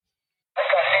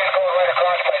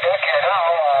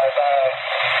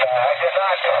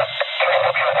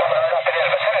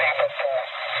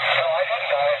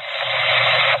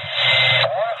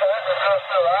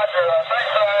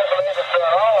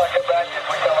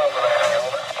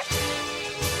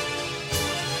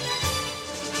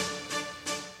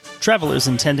Travelers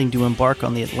intending to embark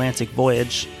on the Atlantic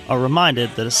voyage are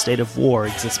reminded that a state of war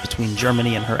exists between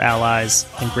Germany and her allies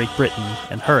and Great Britain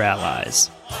and her allies.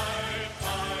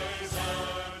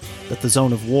 That the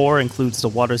zone of war includes the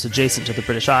waters adjacent to the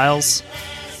British Isles.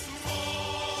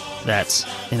 That,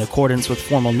 in accordance with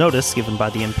formal notice given by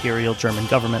the Imperial German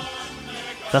government,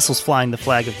 vessels flying the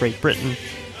flag of Great Britain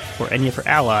or any of her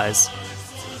allies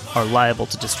are liable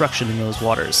to destruction in those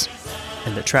waters,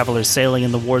 and that travelers sailing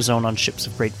in the war zone on ships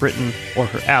of Great Britain or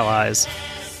her allies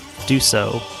do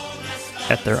so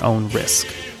at their own risk.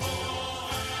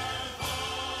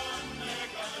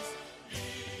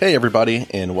 Hey everybody,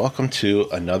 and welcome to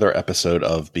another episode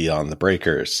of Beyond the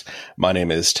Breakers. My name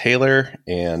is Taylor,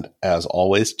 and as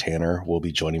always, Tanner will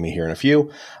be joining me here in a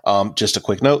few. Just a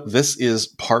quick note, this is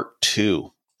part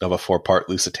 2 of a 4-part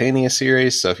Lusitania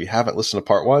series, so if you haven't listened to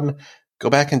part 1,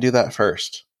 go back and do that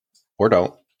first. Or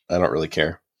don't. I don't really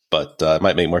care, but it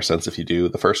might make more sense if you do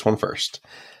the first one first.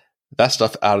 That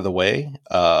stuff out of the way.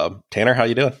 Tanner, how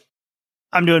you doing?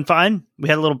 I'm doing fine. We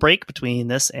had a little break between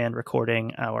this and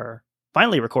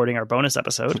finally recording our bonus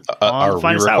episode on the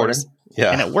Finest Hours.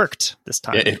 Yeah. And it worked this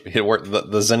time. It worked.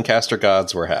 The Zencastr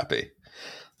gods were happy.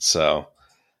 So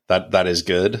that is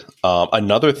good.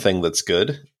 Another thing that's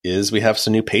good is we have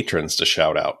some new patrons to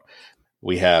shout out.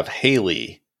 We have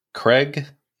Haley, Craig,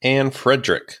 and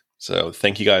Frederick. So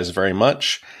thank you guys very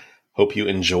much. Hope you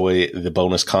enjoy the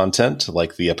bonus content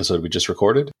like the episode we just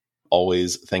recorded.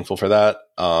 Always thankful for that.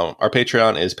 Our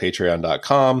Patreon is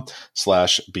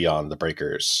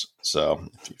patreon.com/beyondthebreakers. So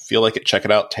if you feel like it, check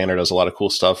it out. Tanner does a lot of cool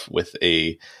stuff with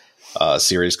a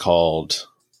series called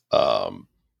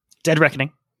Dead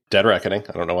Reckoning. Dead Reckoning.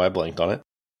 I don't know why I blanked on it.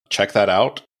 Check that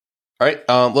out. All right,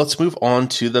 let's move on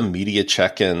to the media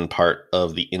check-in part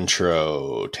of the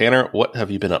intro. Tanner, what have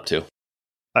you been up to?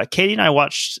 Katie and I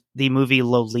watched the movie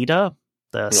Lolita,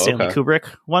 the Stanley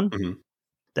Kubrick one,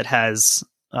 that has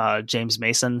James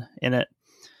Mason in it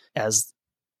as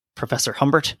Professor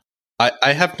Humbert.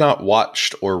 I have not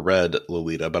watched or read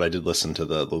Lolita, but I did listen to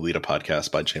the Lolita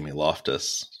podcast by Jamie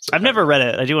Loftus. So I've never read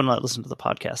it. I do want to listen to the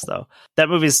podcast, though. That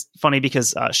movie's funny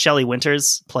because Shelley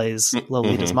Winters plays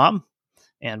Lolita's mom,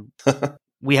 and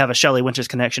we have a Shelley Winters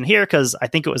connection here because I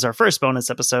think it was our first bonus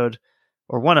episode,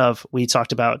 or one of, we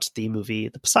talked about the movie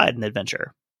The Poseidon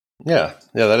Adventure. Yeah,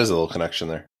 that is a little connection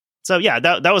there. So yeah,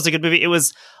 that was a good movie. It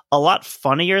was a lot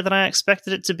funnier than I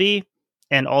expected it to be,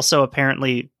 and also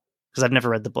apparently, because I've never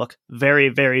read the book, very,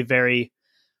 very, very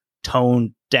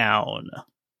toned down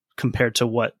compared to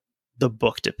what the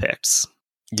book depicts.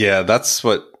 Yeah, that's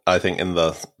what I think in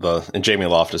in Jamie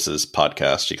Loftus's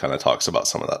podcast, she kind of talks about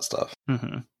some of that stuff.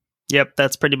 Mm-hmm. Yep,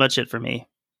 that's pretty much it for me.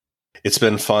 It's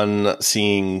been fun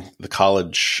seeing the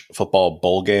college football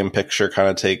bowl game picture kind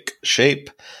of take shape.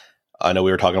 I know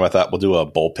we were talking about that. We'll do a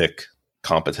bowl pick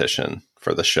competition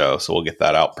for the show, so we'll get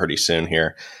that out pretty soon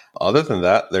here. Other than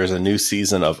that, there's a new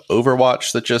season of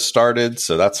Overwatch that just started,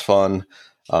 so that's fun.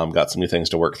 Got some new things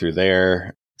to work through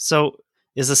there. So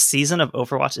is a season of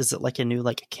Overwatch, is it like a new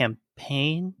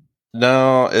campaign?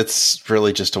 No, it's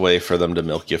really just a way for them to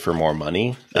milk you for more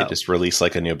money. They just release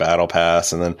a new battle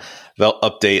pass, and then they'll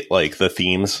update the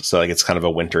themes. So it's kind of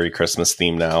a wintry Christmas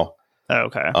theme now.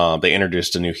 Oh, okay. They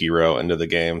introduced a new hero into the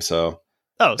game, so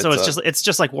it's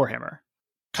just like Warhammer.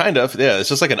 Kind of, yeah. It's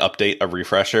just like an update, a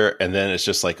refresher, and then it's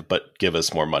just but give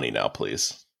us more money now,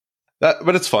 please.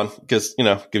 But it's fun because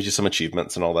gives you some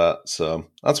achievements and all that. So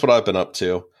that's what I've been up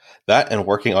to. That and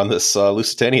working on this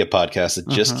Lusitania podcast, it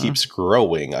just keeps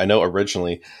growing. I know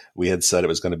originally we had said it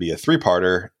was going to be a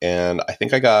 3-parter, and I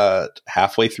think I got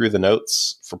halfway through the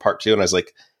notes for part 2, and I was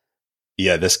like,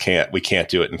 yeah, we can't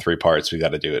do it in 3 parts. We got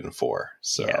to do it in 4.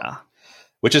 So, yeah.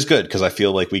 Which is good because I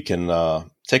feel like we can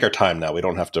take our time now. We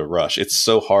don't have to rush. It's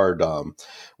so hard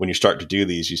when you start to do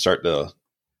these, you start to,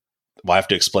 I have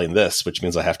to explain this, which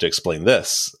means I have to explain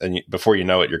this. And before you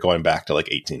know it, you're going back to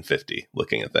 1850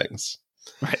 looking at things.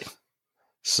 Right.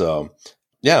 So,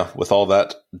 yeah, with all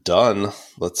that done,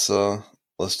 let's do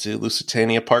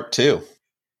Lusitania Part 2.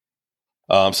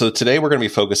 So today we're going to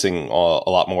be focusing a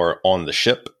lot more on the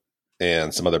ship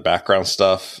and some other background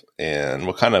stuff, and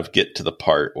we'll kind of get to the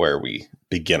part where we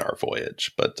begin our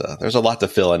voyage. But there's a lot to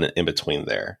fill in between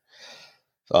there.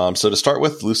 So to start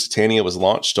with, Lusitania was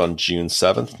launched on June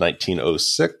 7th,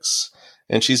 1906,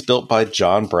 and she's built by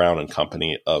John Brown and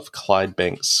Company of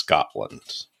Clydebank,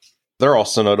 Scotland. They're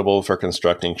also notable for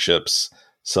constructing ships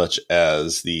such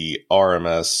as the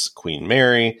RMS Queen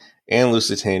Mary and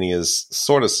Lusitania's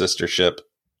sort of sister ship,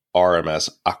 RMS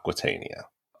Aquitania.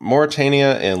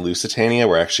 Mauretania and Lusitania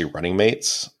were actually running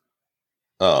mates.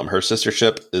 Her sister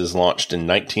ship is launched in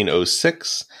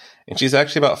 1906, And she's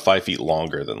actually about 5 feet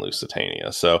longer than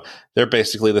Lusitania. So they're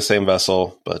basically the same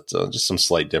vessel, but just some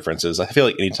slight differences. I feel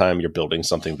like anytime you're building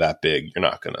something that big, you're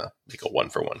not going to make a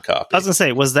one-for-one copy. I was going to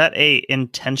say, was that a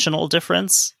intentional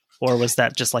difference? Or was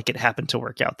that just like it happened to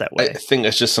work out that way? I think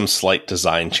it's just some slight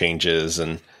design changes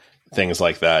and things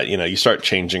like that. You know, you start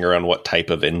changing around what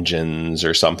type of engines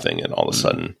or something, and all of a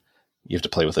sudden you have to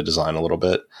play with the design a little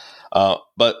bit.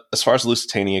 But as far as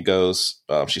Lusitania goes,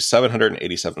 she's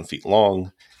 787 feet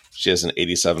long. She has an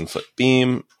 87-foot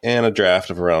beam and a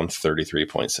draft of around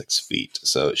 33.6 feet.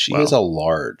 So she is a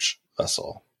large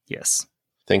vessel. Yes.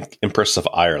 Think Empress of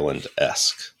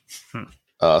Ireland-esque.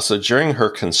 So during her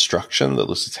construction, the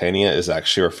Lusitania is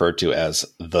actually referred to as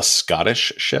the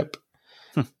Scottish ship.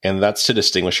 And that's to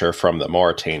distinguish her from the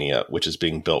Mauretania, which is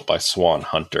being built by Swan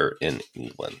Hunter in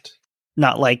England.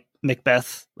 Not like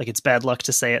Macbeth, like it's bad luck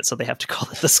to say it, so they have to call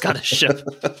it the Scottish ship.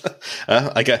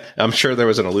 I'm sure there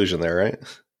was an allusion there, right?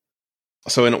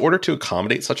 So in order to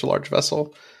accommodate such a large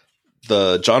vessel,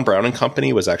 the John Brown and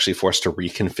Company was actually forced to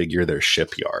reconfigure their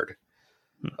shipyard.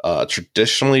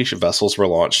 Traditionally, vessels were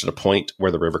launched at a point where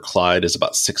the River Clyde is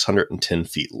about 610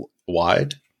 feet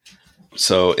wide.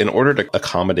 So in order to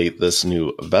accommodate this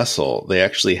new vessel, they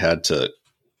actually had to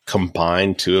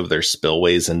combine two of their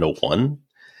spillways into one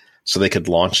so they could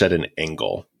launch at an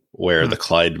angle where the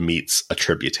Clyde meets a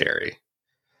tributary.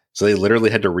 So they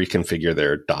literally had to reconfigure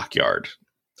their dockyard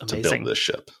to build this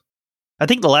ship. I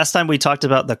think the last time we talked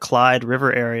about the Clyde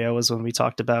River area was when we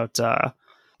talked about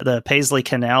the Paisley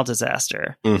Canal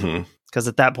disaster. Because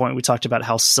at that point we talked about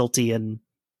how silty and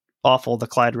awful the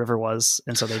Clyde River was,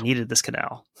 and so they needed this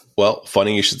canal. Well,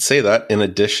 funny you should say that. In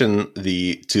addition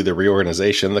to the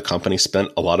reorganization, the company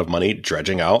spent a lot of money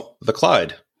dredging out the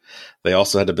Clyde. They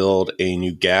also had to build a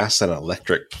new gas and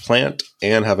electric plant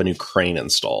and have a new crane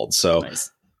installed. So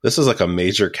This is like a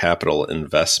major capital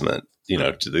investment,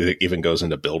 that even goes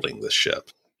into building this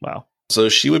ship. Wow. So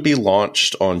she would be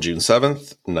launched on June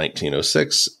 7th,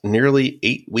 1906, nearly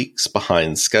 8 weeks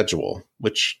behind schedule,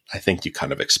 which I think you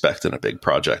kind of expect in a big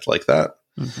project like that.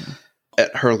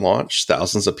 At her launch,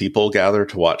 thousands of people gathered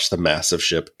to watch the massive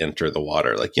ship enter the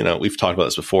water. Like, we've talked about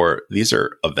this before. These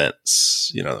are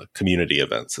events, community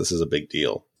events. This is a big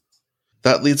deal.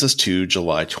 That leads us to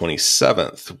July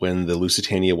 27th, when the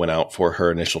Lusitania went out for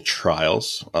her initial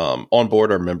trials. On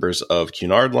board are members of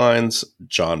Cunard Lines,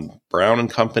 John Brown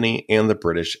and Company, and the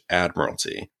British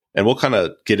Admiralty. And we'll kind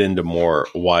of get into more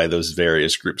why those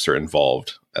various groups are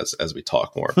involved as we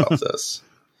talk more about this.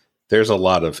 There's a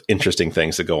lot of interesting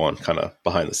things that go on kind of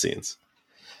behind the scenes.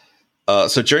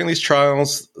 So during these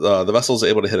trials, the vessel is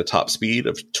able to hit a top speed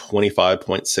of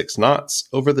 25.6 knots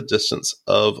over the distance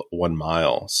of 1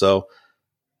 mile. So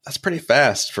that's pretty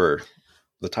fast for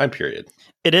the time period.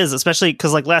 It is, especially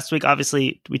because like last week,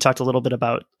 obviously, we talked a little bit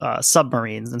about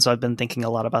submarines. And so I've been thinking a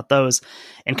lot about those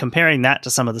and comparing that to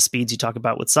some of the speeds you talk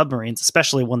about with submarines,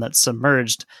 especially one that's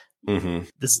submerged.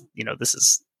 This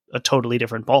is a totally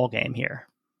different ball game here.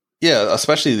 Yeah,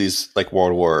 especially these like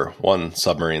World War I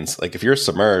submarines. Like if you're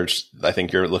submerged, I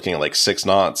think you're looking at like 6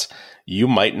 knots. You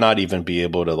might not even be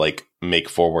able to like make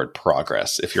forward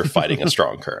progress if you're fighting a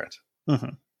strong current.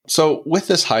 So with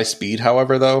this high speed,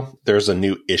 however, though, there's a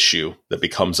new issue that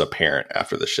becomes apparent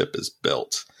after the ship is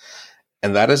built.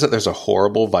 And that is that there's a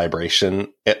horrible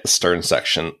vibration at the stern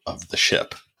section of the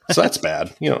ship. So that's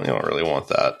bad. You don't really want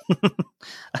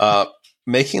that.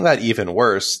 Making that even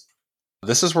worse,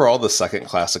 this is where all the second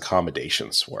class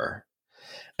accommodations were.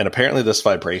 And apparently this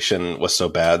vibration was so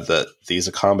bad that these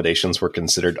accommodations were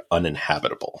considered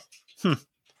uninhabitable.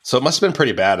 So it must have been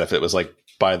pretty bad if it was like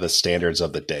by the standards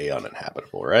of the day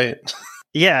uninhabitable, right?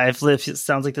 Yeah, if it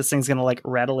sounds like this thing's going to like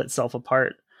rattle itself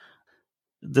apart.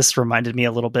 This reminded me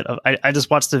a little bit of, I just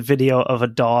watched a video of a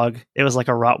dog. It was like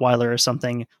a Rottweiler or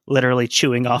something, literally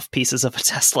chewing off pieces of a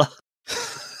Tesla.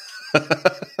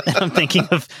 And I'm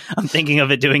thinking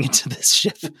of it doing it to this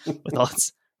ship with all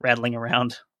its rattling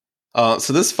around.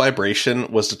 So this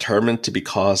vibration was determined to be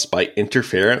caused by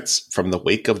interference from the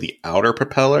wake of the outer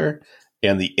propeller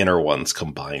and the inner ones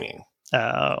combining.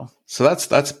 Oh. So that's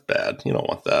bad. You don't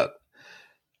want that.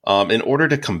 In order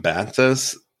to combat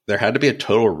this, there had to be a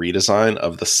total redesign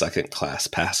of the second class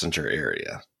passenger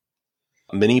area.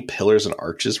 Many pillars and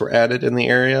arches were added in the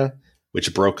area,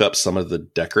 which broke up some of the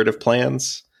decorative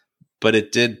plans, but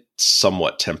it did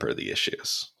somewhat temper the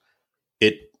issues.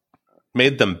 It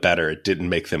made them better. It didn't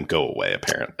make them go away,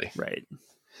 apparently. Right.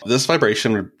 This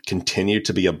vibration would continue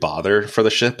to be a bother for the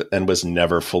ship and was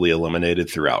never fully eliminated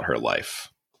throughout her life.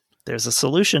 There's a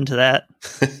solution to that.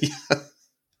 Yeah.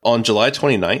 On July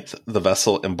 29th, the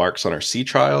vessel embarks on her sea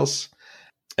trials,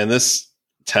 and this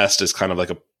test is kind of like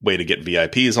a way to get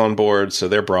VIPs on board. So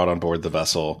they're brought on board the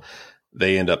vessel.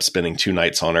 They end up spending 2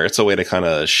 nights on her. It's a way to kind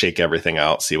of shake everything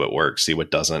out, see what works, see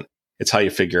what doesn't. It's how you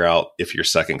figure out if your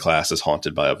second class is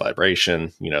haunted by a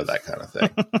vibration, that kind of thing.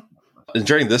 And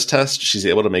during this test, she's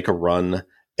able to make a run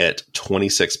at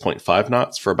 26.5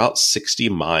 knots for about 60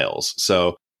 miles.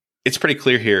 So it's pretty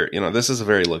clear here, this is a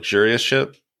very luxurious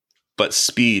ship, but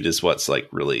speed is what's like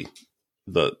really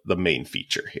the main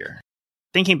feature here.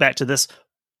 Thinking back to this,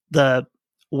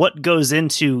 what goes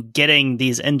into getting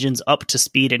these engines up to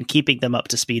speed and keeping them up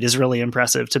to speed is really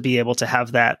impressive, to be able to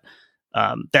have that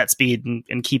speed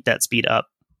and keep that speed up.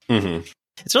 Mm-hmm.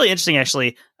 It's really interesting,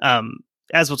 actually.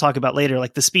 As we'll talk about later,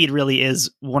 like the speed really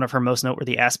is one of her most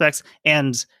noteworthy aspects.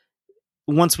 And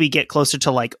once we get closer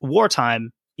to like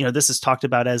wartime, this is talked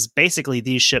about as basically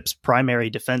these ships' primary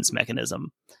defense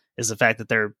mechanism is the fact that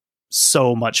they're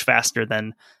so much faster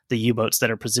than the U-boats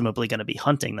that are presumably going to be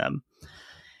hunting them.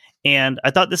 And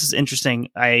I thought this was interesting.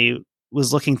 I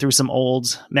was looking through some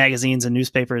old magazines and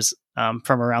newspapers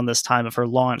from around this time of her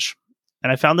launch.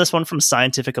 And I found this one from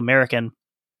Scientific American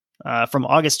from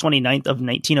August 29th of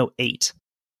 1908.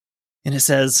 And it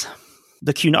says,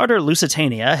 "The Cunarder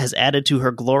Lusitania has added to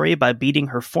her glory by beating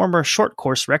her former short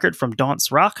course record from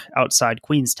Daunt's Rock, outside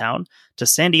Queenstown, to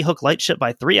Sandy Hook Lightship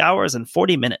by 3 hours and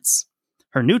 40 minutes.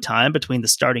 Her new time between the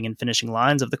starting and finishing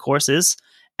lines of the course is,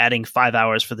 adding 5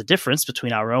 hours for the difference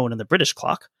between our own and the British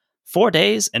clock, 4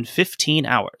 days and 15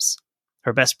 hours.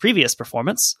 Her best previous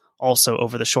performance, also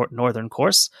over the short northern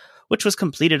course, which was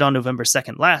completed on November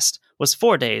 2nd last, was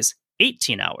 4 days,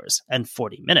 18 hours, and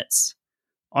 40 minutes.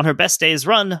 On her best day's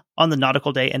run, on the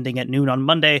nautical day ending at noon on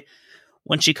Monday,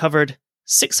 when she covered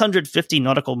 650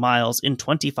 nautical miles in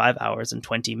 25 hours and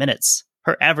 20 minutes,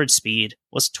 her average speed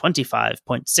was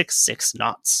 25.66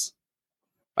 knots."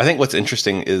 I think what's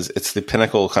interesting is it's the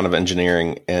pinnacle kind of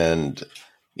engineering, and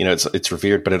it's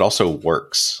revered, but it also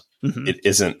works. Mm-hmm. It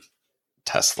isn't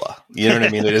Tesla. You know what I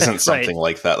mean? It isn't something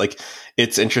Right. like that. Like,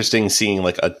 it's interesting seeing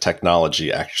like a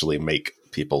technology actually make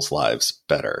people's lives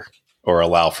better or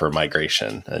allow for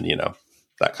migration and,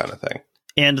 that kind of thing.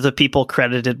 And the people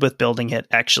credited with building it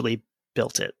actually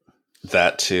built it.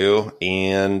 That too.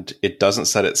 And it doesn't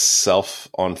set itself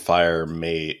on fire.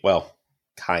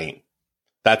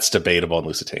 That's debatable in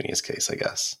Lusitania's case, I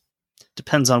guess.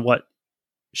 Depends on what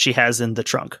she has in the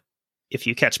trunk, if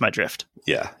you catch my drift.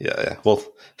 Yeah.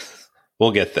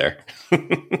 We'll get there.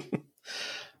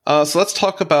 So let's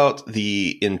talk about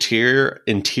the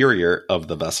interior of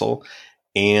the vessel.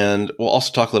 And we'll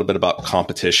also talk a little bit about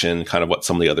competition, kind of what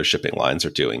some of the other shipping lines are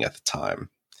doing at the time.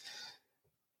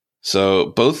 So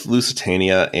both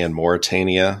Lusitania and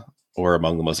Mauretania were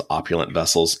among the most opulent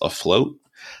vessels afloat.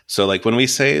 So like when we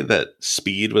say that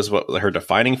speed was what her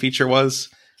defining feature was,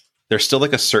 there's still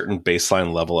like a certain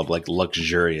baseline level of like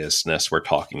luxuriousness we're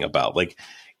talking about. Like,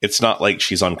 it's not like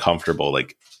she's uncomfortable.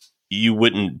 Like, you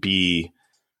wouldn't be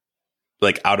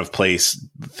like out of place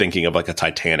thinking of like a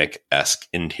Titanic-esque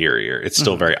interior. It's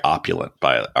still very opulent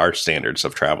by our standards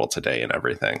of travel today and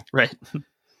everything. Right.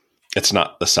 It's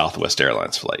not the Southwest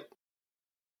Airlines flight.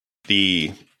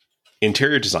 The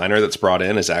interior designer that's brought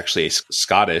in is actually a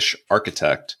Scottish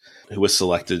architect who was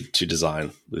selected to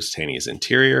design Lusitania's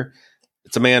interior.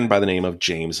 It's a man by the name of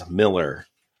James Miller.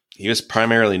 He was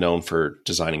primarily known for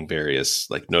designing various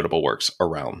like notable works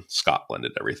around Scotland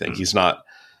and everything. He's not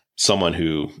someone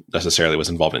who necessarily was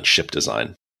involved in ship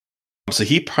design. So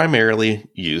he primarily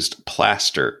used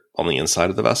plaster on the inside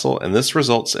of the vessel, and this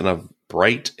results in a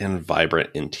bright and vibrant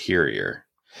interior.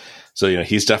 So,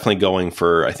 he's definitely going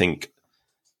for, I think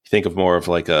of more of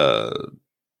like a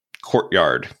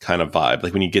courtyard kind of vibe.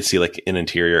 Like when you get to see like an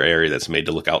interior area that's made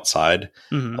to look outside,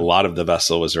 a lot of the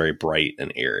vessel was very bright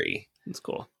and airy. That's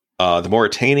cool. The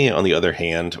Mauretania, on the other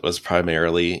hand, was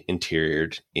primarily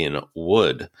interiored in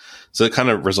wood. So it kind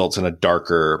of results in a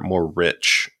darker, more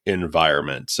rich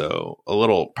environment. So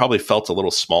probably felt a little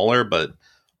smaller, but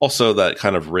also that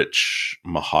kind of rich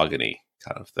mahogany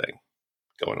kind of thing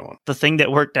going on. The thing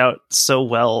that worked out so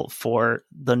well for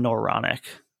the Noronic.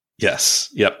 Yes.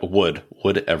 Yep. Wood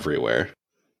everywhere.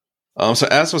 So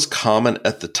as was common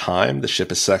at the time, the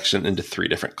ship is sectioned into 3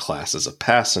 different classes of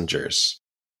passengers.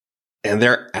 And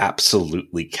they're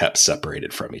absolutely kept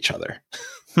separated from each other.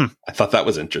 I thought that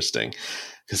was interesting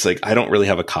because like, I don't really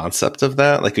have a concept of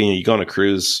that. Like, you go on a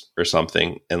cruise or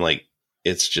something and like,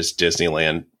 it's just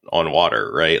Disneyland on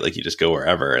water, right? Like you just go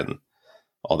wherever and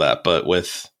all that. But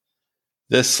with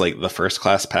this, like the first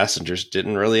class passengers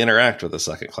didn't really interact with the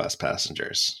second class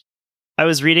passengers. I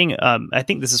was reading, I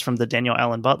think this is from the Daniel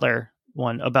Allen Butler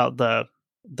one about the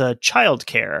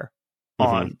childcare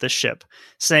on the ship,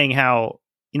 saying how,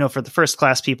 for the first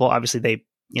class people, obviously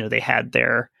they had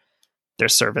their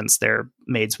servants, their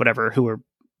maids, whatever, who were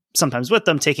sometimes with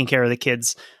them taking care of the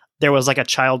kids. There was like a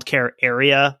childcare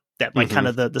area that like kind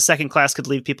of the second class could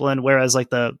leave people in, whereas like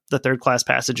the third class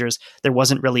passengers, there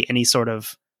wasn't really any sort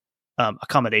of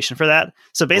accommodation for that.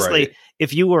 So basically,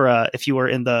 if you were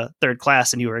in the third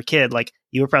class and you were a kid, like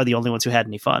you were probably the only ones who had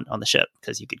any fun on the ship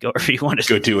because you could go wherever you wanted.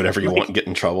 Go do whatever you want and get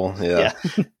in trouble. Yeah.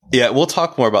 Yeah. We'll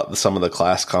talk more about some of the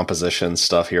class composition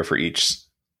stuff here for each,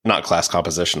 not class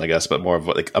composition, I guess, but more of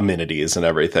like amenities and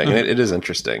everything. And it is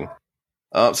interesting.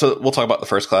 So we'll talk about the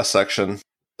first class section.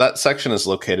 That section is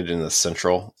located in the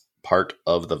central part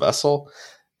of the vessel,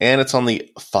 and it's on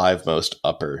the 5 most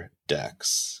upper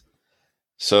decks.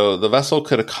 So the vessel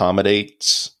could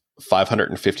accommodate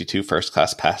 552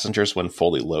 first-class passengers when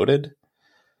fully loaded.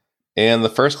 And the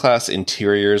first-class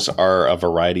interiors are a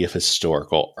variety of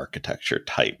historical architecture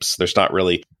types. There's not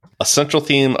really a central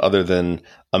theme other than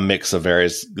a mix of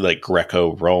various like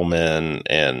Greco-Roman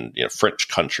and French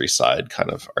countryside kind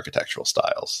of architectural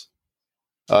styles.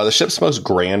 The ship's most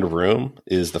grand room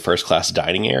is the first-class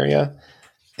dining area,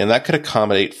 and that could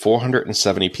accommodate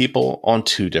 470 people on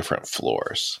 2 different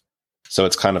floors. So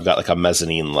it's kind of got like a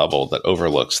mezzanine level that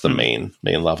overlooks the main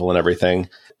level and everything.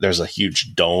 There's a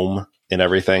huge dome and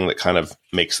everything that kind of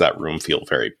makes that room feel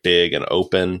very big and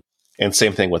open. And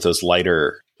same thing with those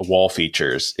lighter wall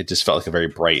features. It just felt like a very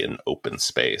bright and open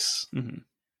space.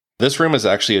 This room is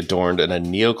actually adorned in a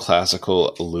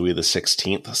neoclassical Louis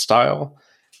XVI style.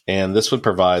 And this would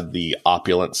provide the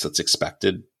opulence that's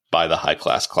expected by the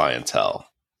high-class clientele.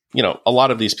 A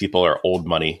lot of these people are old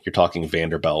money. You're talking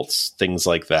Vanderbilts, things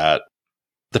like that.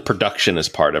 The production is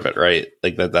part of it, right?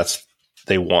 Like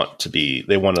they want to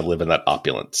live in that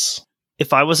opulence.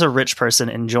 If I was a rich person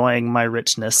enjoying my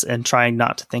richness and trying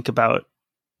not to think about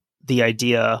the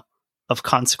idea of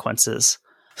consequences,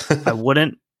 I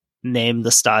wouldn't name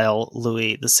the style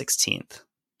Louis XVI.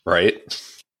 Right.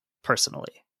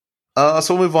 Personally. So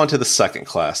we'll move on to the second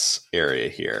class area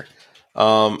here.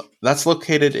 That's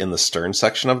located in the stern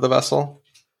section of the vessel.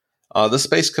 This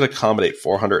space could accommodate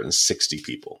 460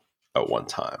 people at one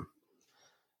time.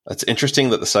 It's interesting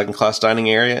that the second class dining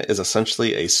area is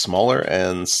essentially a smaller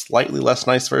and slightly less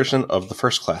nice version of the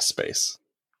first class space.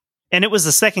 And it was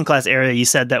the second class area you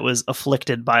said that was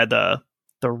afflicted by the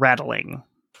rattling.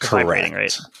 Correct.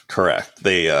 Right? Correct.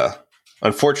 They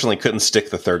unfortunately couldn't stick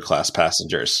the third class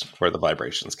passengers where the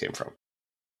vibrations came from.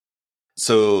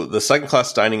 So the second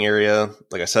class dining area,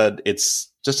 like I said,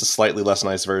 it's just a slightly less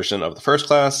nice version of the first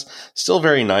class. Still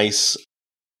very nice.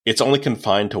 It's only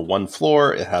confined to 1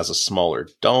 floor. It has a smaller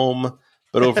dome,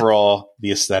 but overall,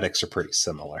 the aesthetics are pretty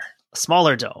similar. A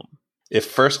smaller dome. If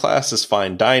first class is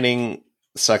fine dining,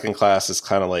 second class is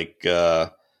kind of like,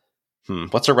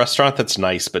 what's a restaurant that's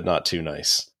nice but not too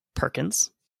nice? Perkins.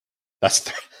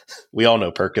 We all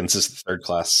know Perkins is the third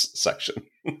class section.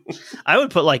 I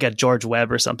would put like a George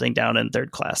Webb or something down in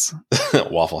third class.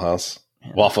 Waffle House.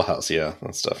 Yeah. Waffle House, yeah,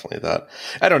 that's definitely that.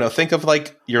 I don't know. Think of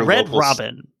like your Red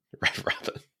Robin. Red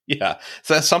Robin. Yeah.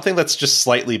 So that's something that's just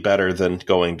slightly better than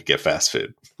going to get fast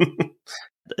food.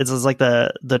 It's like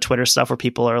the Twitter stuff where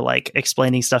people are like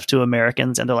explaining stuff to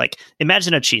Americans and they're like,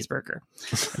 imagine a cheeseburger.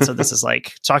 And so this is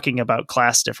like talking about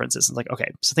class differences. It's like,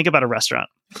 okay, so think about a restaurant.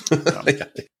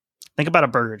 Think about a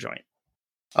burger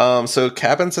joint. So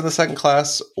cabins in the second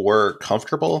class were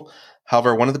comfortable.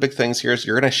 However, one of the big things here is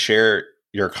you're going to share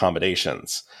your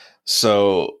accommodations.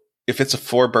 So if it's a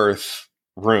 4-berth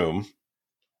room,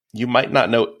 you might not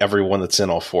know everyone that's in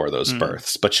all 4 of those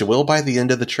berths, but you will by the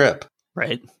end of the trip.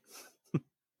 Right.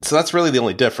 So that's really the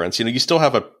only difference. You still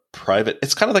have a private,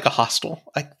 it's kind of like a hostel,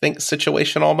 I think,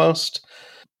 situation almost,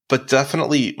 but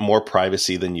definitely more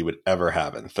privacy than you would ever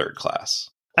have in third class.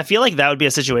 I feel like that would be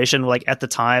a situation like at the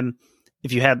time,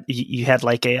 if you had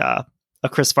like a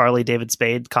Chris Farley, David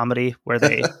Spade comedy where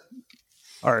they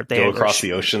go across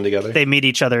the ocean together. They meet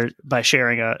each other by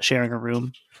sharing a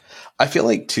room. I feel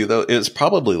like too, though, it's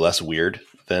probably less weird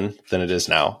than it is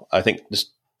now. I think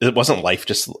it wasn't life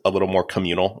just a little more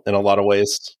communal in a lot of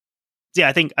ways. Yeah,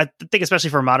 I think especially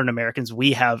for modern Americans,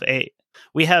 we have an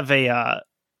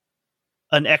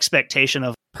expectation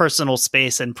of personal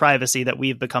space and privacy that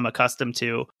we've become accustomed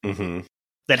to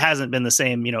that hasn't been the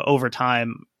same, over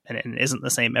time and isn't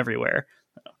the same everywhere.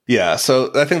 Yeah,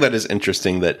 so I think that is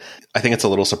interesting that I think it's a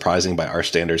little surprising by our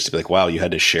standards to be like, wow, you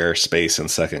had to share space in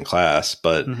second class,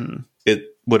 but it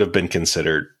would have been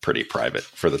considered pretty private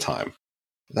for the time.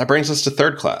 That brings us to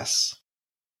third class.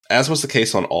 As was the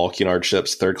case on all Cunard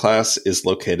ships, third class is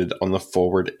located on the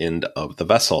forward end of the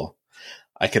vessel.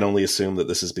 I can only assume that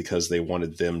this is because they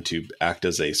wanted them to act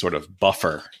as a sort of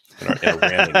buffer in a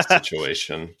ramming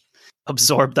situation.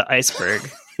 Absorb the iceberg.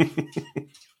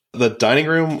 The dining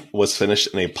room was finished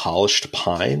in a polished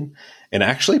pine and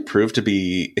actually proved to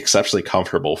be exceptionally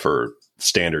comfortable for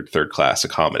standard third class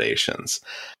accommodations.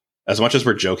 As much as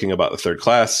we're joking about the third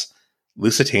class,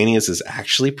 Lusitania's is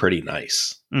actually pretty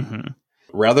nice. Mm-hmm.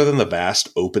 Rather than the vast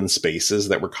open spaces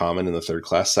that were common in the third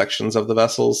class sections of the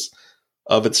vessels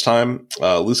of its time,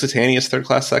 Lusitania's third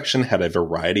class section had a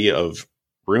variety of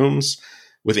rooms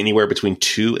with anywhere between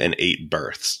 2 and 8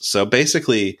 berths. So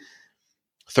basically,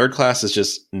 third class is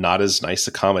just not as nice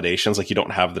accommodations. Like, you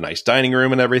don't have the nice dining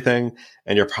room and everything,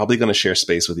 and you're probably going to share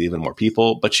space with even more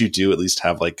people, but you do at least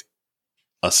have like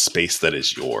a space that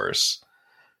is yours.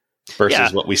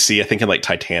 Versus what we see, I think, in like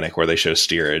Titanic, where they show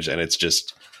steerage and it's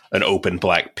just an open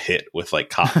black pit with like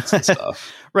cots and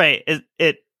stuff. Right.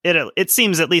 It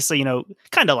seems, at least, you know,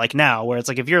 kind of like now, where it's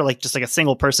like if you're like just like a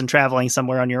single person traveling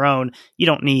somewhere on your own, you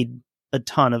don't need a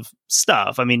ton of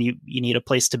stuff. I mean, you need a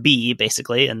place to be,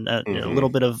 basically, and a little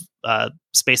bit of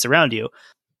space around you.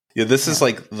 Yeah, this is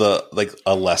like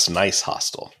a less nice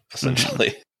hostel, essentially.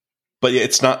 Mm-hmm. But yeah,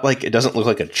 it's not like, it doesn't look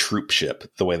like a troop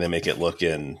ship the way they make it look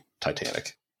in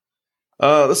Titanic.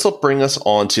 This will bring us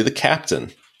on to the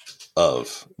captain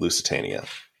of Lusitania,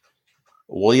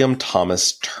 William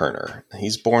Thomas Turner.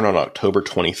 He's born on October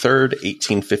 23rd,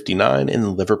 1859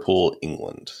 in Liverpool,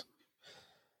 England.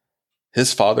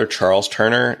 His father, Charles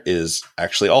Turner, is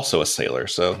actually also a sailor.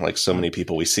 So like so many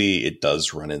people we see, it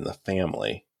does run in the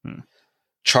family.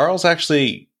 Charles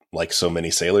actually, like so many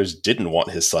sailors, didn't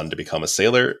want his son to become a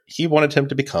sailor. He wanted him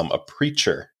to become a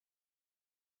preacher.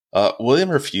 William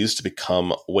refused to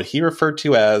become what he referred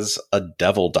to as a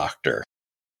devil doctor.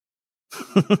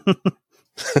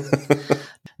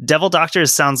 Devil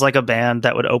Doctors sounds like a band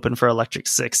that would open for Electric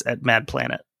Six at Mad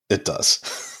Planet. It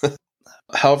does.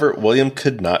 However, William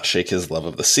could not shake his love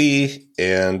of the sea,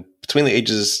 and between the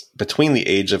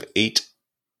age of 8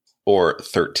 or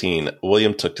 13,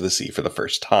 William took to the sea for the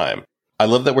first time. I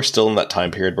love that we're still in that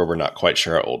time period where we're not quite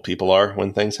sure how old people are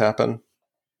when things happen.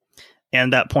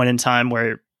 And that point in time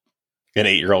where an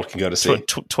 8-year-old can go to sea.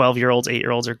 12-year-olds,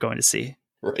 8-year-olds are going to sea.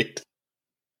 Right.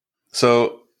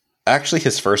 So, actually,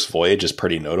 his first voyage is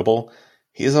pretty notable.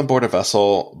 He is on board a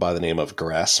vessel by the name of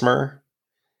Grasmere,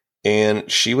 and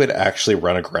she would actually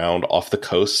run aground off the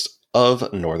coast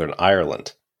of Northern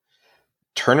Ireland.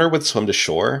 Turner would swim to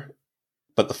shore,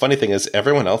 but the funny thing is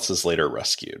everyone else is later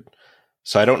rescued.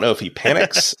 So I don't know if he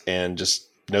panics and just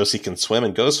knows he can swim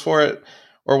and goes for it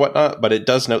or whatnot, but it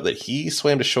does note that he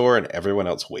swam to shore and everyone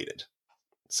else waited.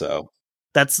 So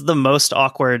that's the most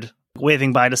awkward,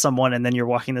 waving bye to someone and then you're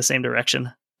walking the same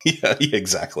direction. Yeah,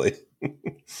 exactly.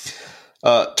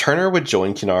 Turner would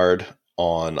join Cunard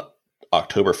on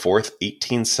October 4th,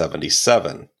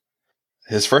 1877.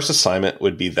 His first assignment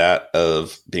would be that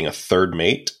of being a third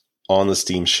mate on the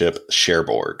steamship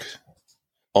Cherbourg.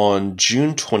 On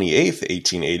June 28th,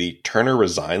 1880, Turner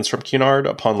resigns from Cunard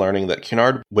upon learning that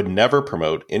Cunard would never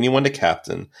promote anyone to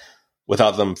captain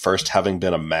without them first having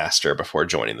been a master before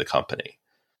joining the company.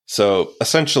 So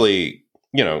essentially,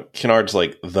 you know, Cunard's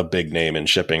like the big name in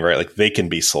shipping, right? Like they can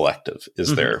be selective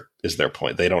is their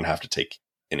point. They don't have to take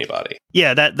anybody.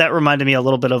 Yeah, that reminded me a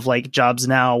little bit of like Jobs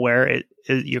Now, where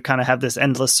you kind of have this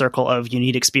endless circle of you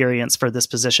need experience for this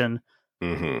position,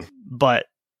 but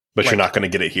like, you're not going to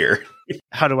get it here.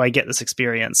 How do I get this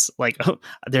experience? Like,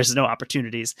 there's no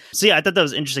opportunities. So yeah, I thought that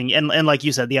was interesting. And like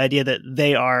you said, the idea that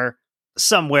they are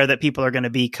somewhere that people are going to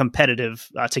be competitive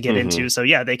to get into. So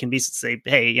yeah, they can say,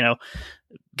 hey, you know,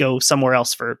 go somewhere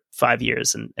else for 5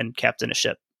 years and captain a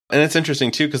ship. And it's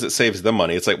interesting too, because it saves them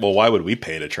money. It's like, well, why would we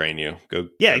pay to train you? Go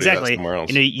exactly. Somewhere else.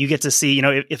 You know, you get to see, you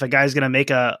know, if a guy's going to make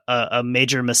a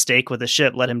major mistake with a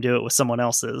ship, let him do it with someone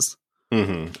else's.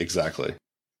 Exactly.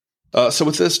 So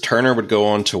with this, Turner would go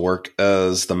on to work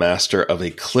as the master of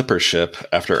a clipper ship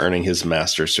after earning his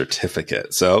master's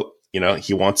certificate. So, you know,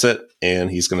 he wants it, and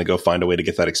he's going to go find a way to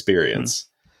get that experience.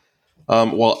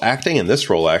 While acting in this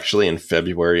role, actually, in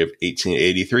February of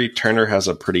 1883, Turner has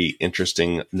a pretty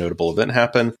interesting, notable event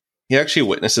happen. He actually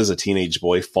witnesses a teenage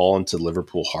boy fall into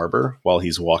Liverpool Harbor while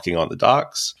he's walking on the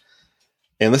docks.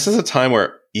 And this is a time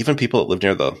where even people that live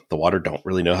near the water don't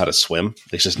really know how to swim.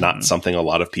 It's just not something a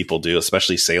lot of people do,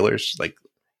 especially sailors. Like,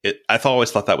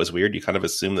 always thought that was weird. You kind of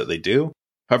assume that they do.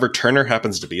 However, Turner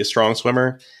happens to be a strong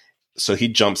swimmer, so he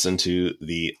jumps into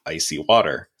the icy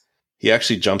water. He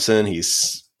actually jumps in.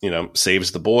 He's, you know,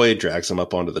 saves the boy, drags him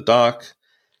up onto the dock.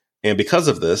 And because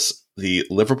of this, the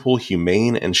Liverpool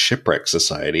Humane and Shipwreck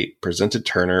Society presented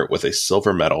Turner with a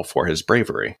silver medal for his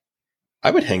bravery.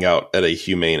 I would hang out at a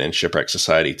Humane and Shipwreck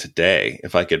Society today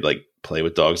if I could, like, play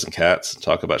with dogs and cats and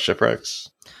talk about shipwrecks.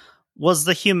 Was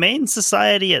the Humane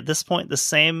Society at this point the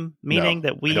same meaning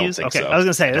that we use? Okay, so. I was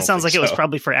going to say, I it don't sounds like think it was so.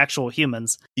 probably for actual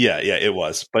humans. Yeah, it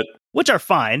was. Which are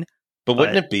fine. But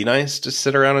wouldn't it be nice to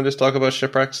sit around and just talk about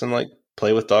shipwrecks and like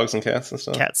play with dogs and cats and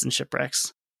stuff? Cats and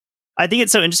shipwrecks. I think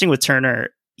it's so interesting with Turner.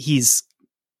 He's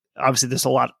obviously, there's a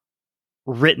lot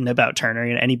written about Turner,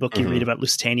 and any book you read about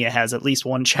Lusitania has at least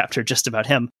one chapter just about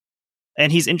him.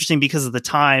 And he's interesting because of the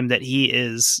time that he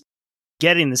is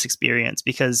getting this experience,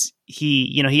 because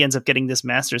he ends up getting this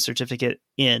master's certificate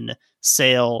in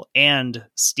sail and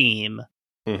steam.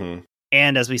 Mm-hmm.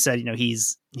 And as we said,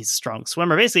 he's a strong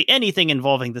swimmer. Basically anything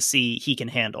involving the sea he can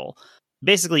handle.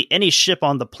 Basically any ship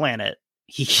on the planet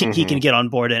he can get on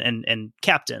board and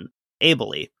captain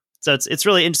ably. So it's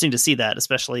really interesting to see that,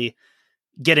 especially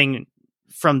getting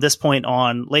from this point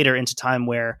on later into time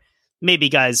where maybe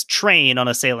guys train on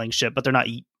a sailing ship, but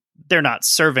they're not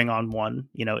serving on one,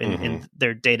 in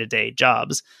their day-to-day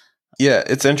jobs. Yeah,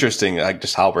 it's interesting, like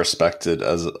just how respected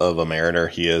of a mariner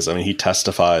he is. I mean, he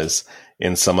testifies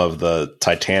in some of the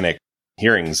Titanic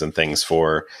hearings and things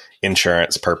for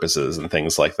insurance purposes and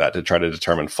things like that to try to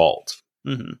determine fault.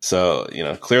 Mm-hmm. So,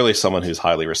 clearly someone who's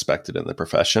highly respected in the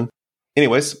profession.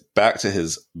 Anyways, back to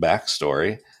his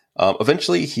backstory.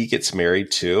 Eventually, he gets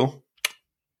married to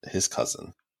his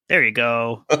cousin. There you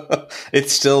go.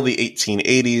 It's still the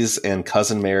 1880s, and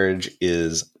cousin marriage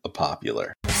is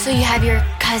popular. So you have your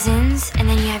cousins, and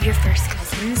then you have your first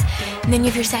cousins, and then you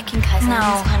have your second cousins. No,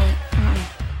 honey.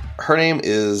 Her name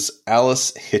is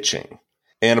Alice Hitching.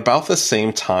 And about the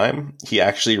same time, he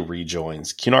actually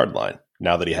rejoins Cunard Line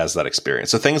now that he has that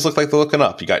experience. So things look like they're looking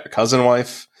up. You got your cousin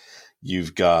wife,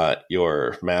 you've got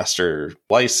your master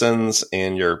license,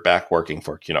 and you're back working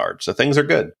for Cunard. So things are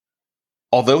good.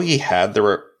 Although he had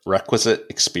the requisite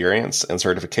experience and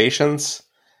certifications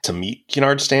to meet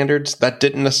Cunard standards, that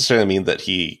didn't necessarily mean that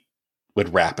he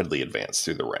would rapidly advance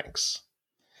through the ranks.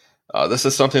 This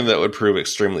is something that would prove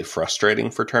extremely frustrating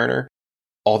for Turner,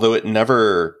 although it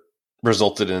never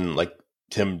resulted in like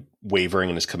him wavering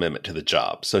in his commitment to the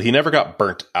job. So he never got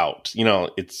burnt out.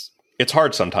 It's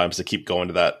hard sometimes to keep going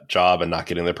to that job and not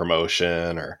getting the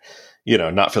promotion or,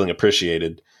 not feeling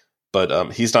appreciated.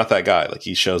 But he's not that guy. Like,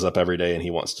 he shows up every day and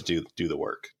he wants to do the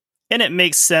work. And it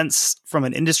makes sense from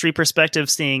an industry perspective,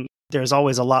 seeing there's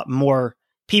always a lot more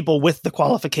people with the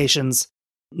qualifications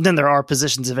than there are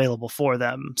positions available for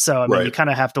them. So, you kind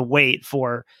of have to wait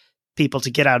for people to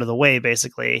get out of the way,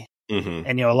 basically. Mm-hmm.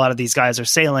 And, a lot of these guys are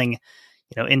sailing,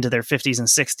 into their 50s and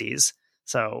 60s.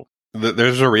 So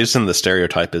there's a reason the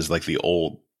stereotype is like the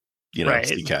old,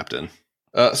 sea captain.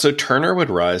 So Turner would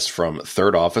rise from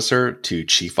third officer to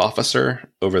chief officer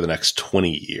over the next 20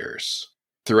 years.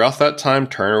 Throughout that time,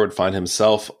 Turner would find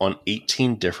himself on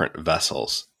 18 different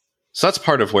vessels. So that's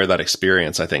part of where that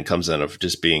experience, I think, comes in, of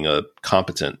just being a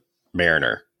competent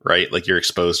mariner, right? Like, you're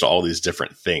exposed to all these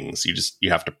different things. You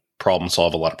have to problem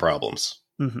solve a lot of problems.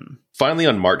 Mm-hmm. Finally,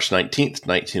 on March 19th,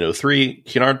 1903,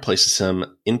 Cunard places him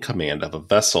in command of a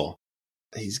vessel.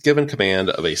 He's given command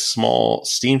of a small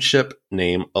steamship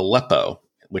named Aleppo,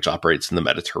 which operates in the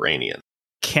Mediterranean.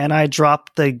 Can I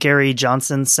drop the Gary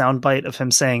Johnson soundbite of him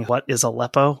saying, "What is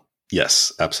Aleppo?"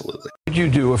 Yes, absolutely. What would you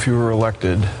do if you were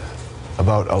elected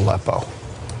about Aleppo?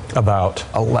 About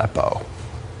Aleppo.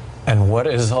 And what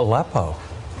is Aleppo?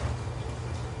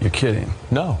 You're kidding.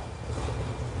 No.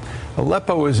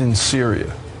 Aleppo is in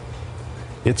Syria.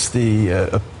 It's the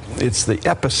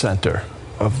epicenter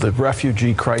of the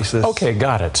refugee crisis. Okay,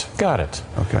 got it.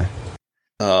 Okay.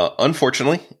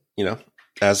 Unfortunately,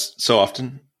 as so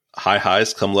often, high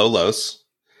highs come low lows.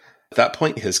 At that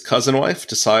point, his cousin wife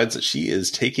decides that she is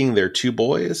taking their two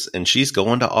boys and she's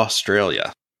going to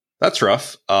Australia. That's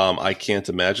rough. I can't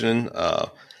imagine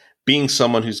being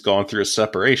someone who's gone through a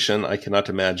separation. I cannot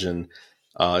imagine.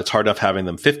 It's hard enough having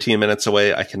them 15 minutes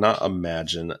away. I cannot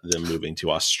imagine them moving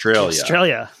to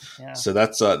Australia. Yeah. So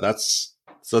that's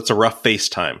a rough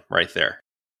FaceTime right there.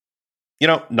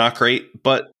 Not great,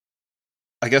 but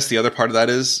I guess the other part of that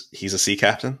is he's a sea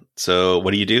captain. So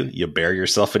what do? You bury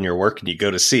yourself in your work and you go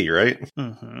to sea, right?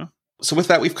 Mm-hmm. So with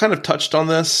that, we've kind of touched on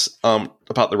this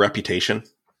about the reputation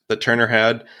that Turner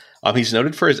had. He's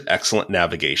noted for his excellent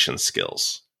navigation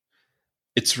skills.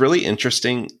 It's really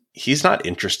interesting. He's not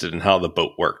interested in how the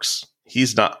boat works.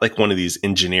 He's not like one of these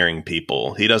engineering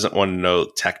people. He doesn't want to know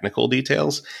technical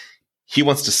details. He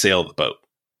wants to sail the boat.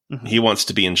 Mm-hmm. He wants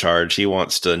to be in charge. He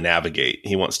wants to navigate.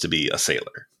 He wants to be a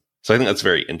sailor. So I think that's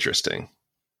very interesting.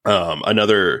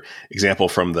 Another example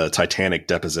from the Titanic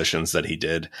depositions that he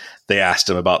did, they asked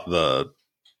him about the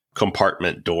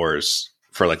compartment doors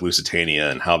for like Lusitania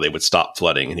and how they would stop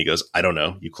flooding. And he goes, I don't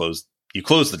know. You close you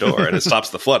close the door and it stops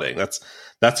the flooding.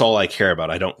 That's all I care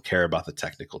about. I don't care about the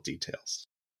technical details.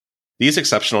 These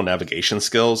exceptional navigation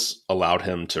skills allowed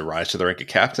him to rise to the rank of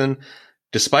captain,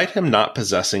 despite him not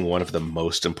possessing one of the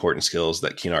most important skills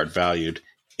that Cunard valued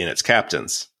in its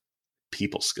captains,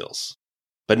 people skills.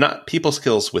 But not people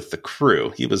skills with the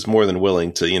crew. He was more than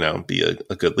willing to, be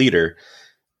a good leader.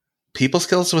 People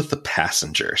skills with the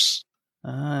passengers.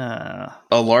 A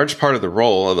large part of the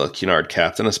role of a Cunard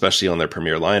captain, especially on their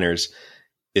premier liners,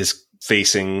 is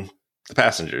facing the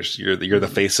passengers. You're the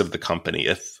face of the company.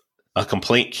 If a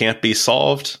complaint can't be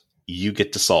solved, you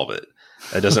get to solve it.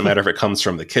 It doesn't matter if it comes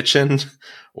from the kitchen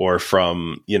or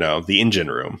from, the engine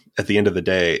room. At the end of the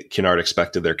day, Cunard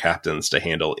expected their captains to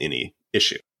handle any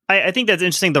issue. I think that's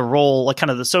interesting, the role, like kind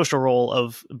of the social role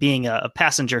of being a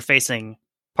passenger facing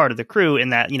part of the crew, in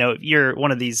that, if you're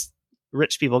one of these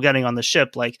rich people getting on the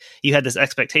ship, like you had this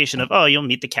expectation of, oh, you'll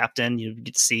meet the captain, you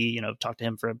get to see, talk to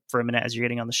him for a minute as you're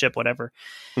getting on the ship, whatever.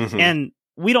 Mm-hmm. And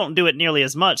we don't do it nearly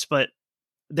as much, but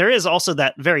there is also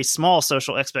that very small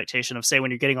social expectation of, say,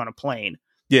 when you're getting on a plane.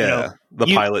 Yeah, the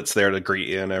pilot's there to greet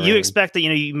you and everything. You expect that,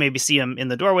 you maybe see him in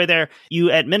the doorway there. You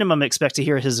at minimum expect to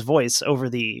hear his voice over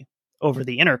the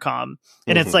intercom.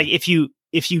 And it's like, if you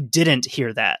didn't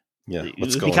hear that,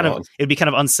 what's going on? It'd be kind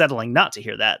of unsettling not to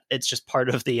hear that. It's just part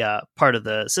of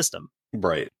the system.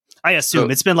 Right. I assume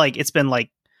it's been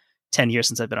like 10 years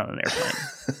since I've been on an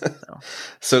airplane.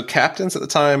 So captains at the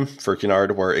time for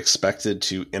Cunard were expected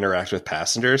to interact with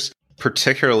passengers,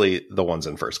 particularly the ones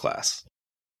in first class.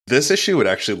 This issue would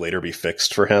actually later be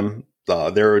fixed for him.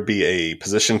 There would be a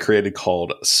position created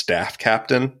called staff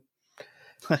captain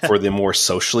for the more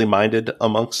socially minded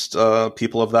amongst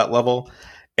people of that level.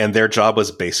 And their job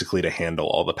was basically to handle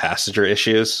all the passenger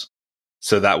issues.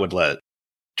 So that would let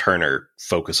Turner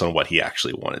focus on what he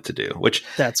actually wanted to do, which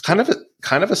that's kind of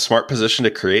a smart position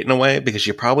to create in a way, because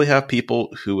you probably have people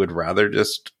who would rather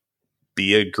just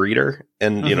be a greeter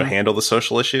and, handle the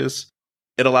social issues.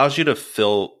 It allows you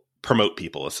to promote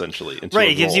people essentially. Into right.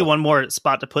 It gives you one more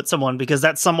spot to put someone, because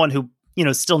that's someone who,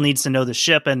 still needs to know the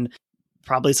ship, and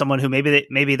probably someone who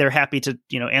maybe they're happy to,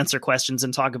 answer questions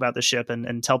and talk about the ship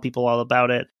and tell people all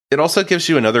about it. It also gives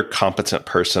you another competent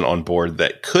person on board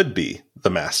that could be the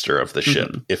master of the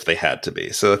ship if they had to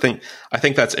be. So I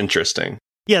think that's interesting.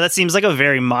 Yeah, that seems like a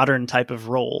very modern type of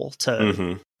role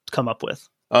to come up with.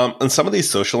 And some of these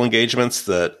social engagements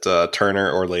that Turner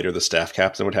or later the staff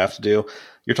captain would have to do,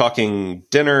 you're talking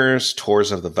dinners,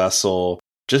 tours of the vessel,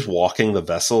 just walking the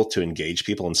vessel to engage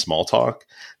people in small talk.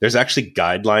 There's actually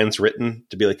guidelines written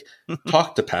to be like,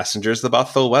 talk to passengers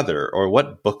about the weather or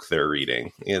what book they're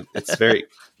reading. It's very,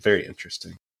 very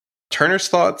interesting. Turner's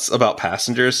thoughts about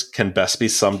passengers can best be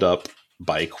summed up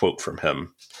by a quote from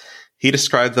him. He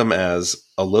described them as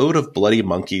a load of bloody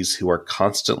monkeys who are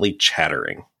constantly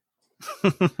chattering.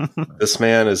 This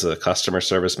man is a customer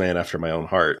service man after my own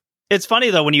heart. It's funny,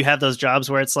 though, when you have those jobs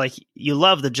where it's like you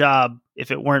love the job if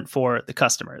it weren't for the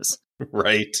customers.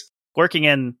 Right. Working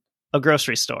in a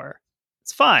grocery store,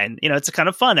 it's fine. It's kind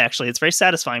of fun, actually. It's very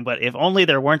satisfying. But if only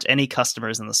there weren't any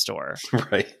customers in the store.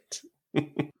 Right.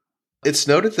 It's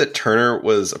noted that Turner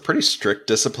was a pretty strict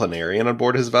disciplinarian on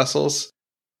board his vessels.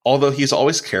 Although he's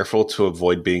always careful to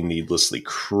avoid being needlessly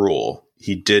cruel,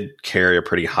 he did carry a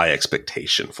pretty high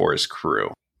expectation for his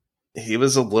crew. He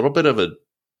was a little bit of a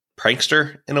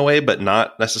prankster in a way, but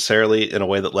not necessarily in a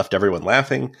way that left everyone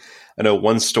laughing. I know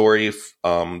one story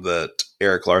that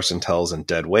Eric Larson tells in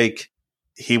Dead Wake.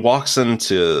 He walks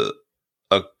into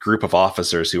a group of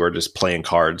officers who are just playing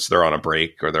cards. They're on a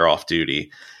break or they're off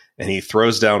duty. And he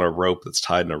throws down a rope that's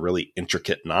tied in a really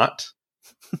intricate knot.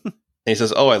 And he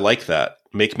says, "Oh, I like that.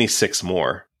 Make me 6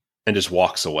 more." And just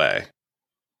walks away.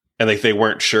 And they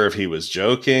weren't sure if he was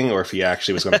joking or if he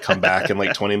actually was going to come back in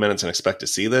like 20 minutes and expect to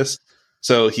see this.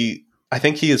 So I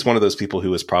think he is one of those people who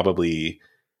was probably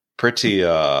pretty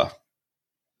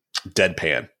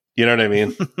deadpan. You know what I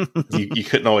mean? you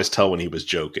couldn't always tell when he was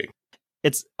joking.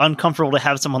 It's uncomfortable to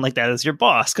have someone like that as your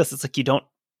boss, because it's like you don't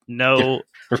know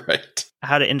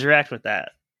how to interact with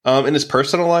that. In his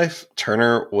personal life,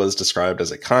 Turner was described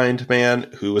as a kind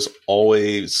man who was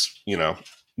always,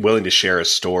 willing to share a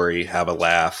story, have a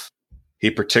laugh.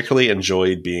 He particularly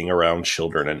enjoyed being around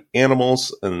children and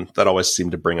animals, and that always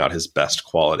seemed to bring out his best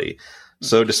quality.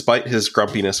 So despite his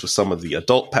grumpiness with some of the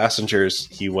adult passengers,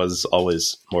 he was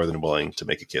always more than willing to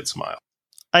make a kid smile.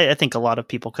 I think a lot of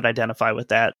people could identify with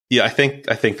that. Yeah, I think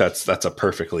that's a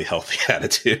perfectly healthy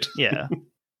attitude. Yeah.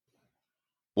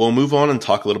 We'll move on and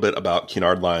talk a little bit about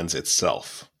Cunard Lines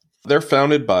itself. They're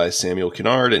founded by Samuel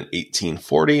Cunard in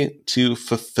 1840 to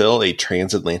fulfill a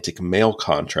transatlantic mail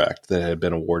contract that had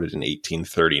been awarded in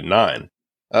 1839.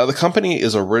 The company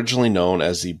is originally known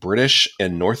as the British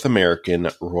and North American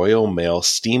Royal Mail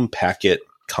Steam Packet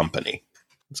Company.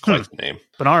 It's quite the name.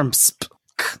 But arms.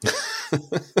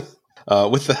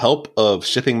 With the help of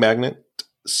shipping magnate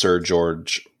Sir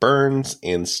George Burns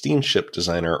and steamship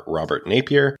designer Robert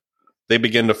Napier, they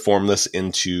began to form this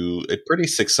into a pretty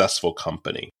successful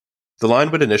company. The line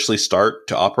would initially start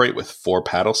to operate with 4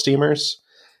 paddle steamers,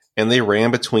 and they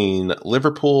ran between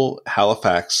Liverpool,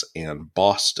 Halifax, and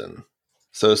Boston.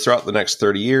 So throughout the next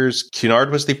 30 years,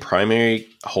 Cunard was the primary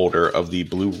holder of the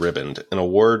Blue Ribbon, an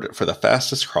award for the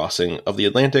fastest crossing of the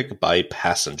Atlantic by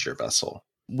passenger vessel.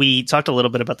 We talked a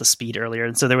little bit about the speed earlier,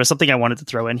 and so there was something I wanted to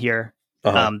throw in here.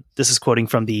 This is quoting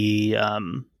from the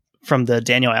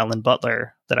Daniel Allen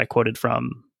Butler that I quoted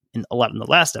from a lot in the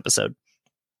last episode.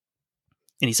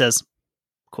 And he says,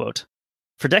 quote,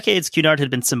 "For decades, Cunard had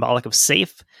been symbolic of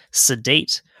safe,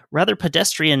 sedate, rather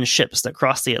pedestrian ships that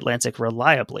crossed the Atlantic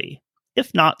reliably,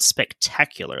 if not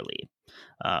spectacularly.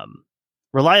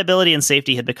 Reliability and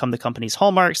safety had become the company's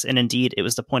hallmarks, and indeed it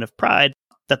was the point of pride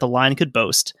that the line could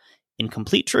boast, in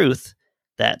complete truth,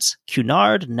 that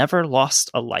Cunard never lost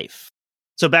a life."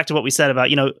 So back to what we said about,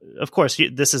 of course,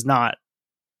 this is not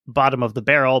bottom of the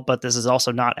barrel, but this is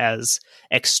also not as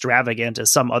extravagant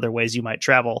as some other ways you might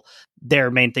travel. Their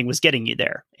main thing was getting you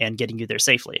there and getting you there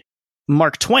safely.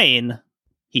 Mark Twain,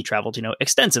 he traveled,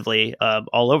 extensively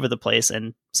all over the place,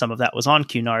 and some of that was on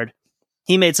Cunard.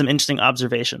 He made some interesting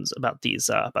observations about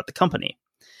about the company.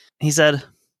 He said,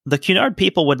 "The Cunard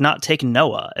people would not take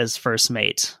Noah as first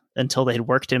mate until they had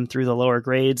worked him through the lower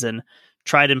grades and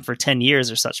tried him for 10 years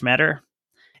or such matter.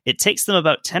 It takes them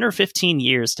about 10 or 15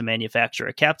 years to manufacture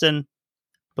a captain,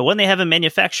 but when they have him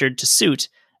manufactured to suit,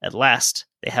 at last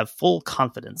they have full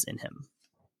confidence in him.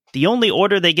 The only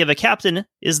order they give a captain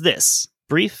is this,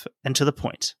 brief and to the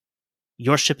point.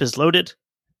 Your ship is loaded,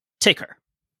 take her.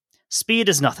 Speed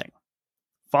is nothing.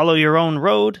 Follow your own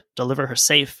road, deliver her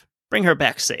safe, bring her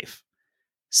back safe.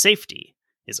 Safety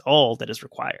is all that is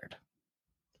required."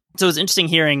 So it's interesting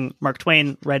hearing Mark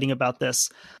Twain writing about this.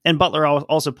 And Butler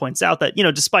also points out that,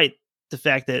 despite the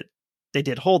fact that they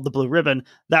did hold the Blue Ribbon,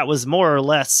 that was more or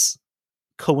less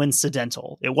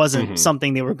coincidental. It wasn't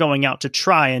something they were going out to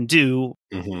try and do,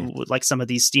 like some of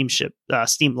these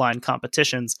steam line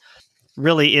competitions.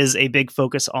 Really is a big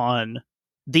focus on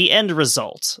the end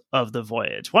result of the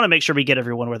voyage. Want to make sure we get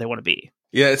everyone where they want to be.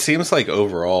 Yeah, it seems like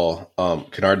overall,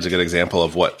 Cunard's a good example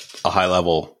of what a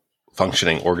high-level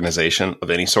functioning organization of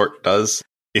any sort does.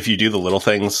 If you do the little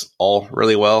things all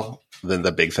really well, then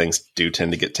the big things do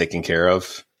tend to get taken care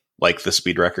of, like the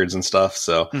speed records and stuff.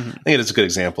 So I think it is a good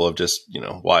example of just,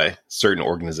 why certain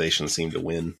organizations seem to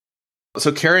win.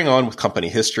 So carrying on with company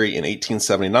history, in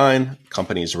 1879,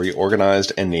 companies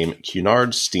reorganized and named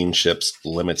Cunard Steamships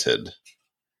Limited.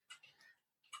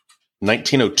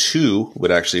 1902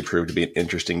 would actually prove to be an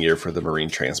interesting year for the marine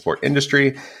transport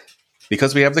industry,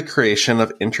 because we have the creation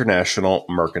of International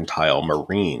Mercantile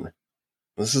Marine.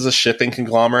 This is a shipping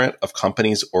conglomerate of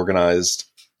companies organized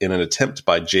in an attempt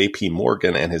by J.P.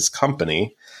 Morgan and his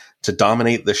company to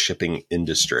dominate the shipping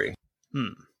industry.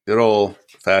 Good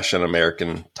old-fashioned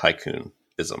American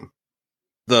tycoonism.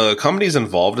 The companies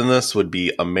involved in this would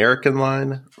be American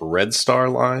Line, Red Star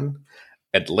Line,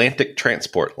 Atlantic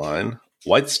Transport Line,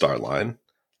 White Star Line,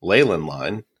 Leyland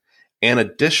Line, and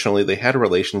additionally, they had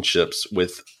relationships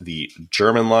with the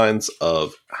German lines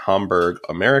of Hamburg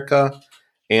America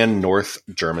and North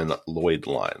German Lloyd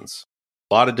lines.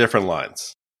 A lot of different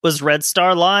lines. Was Red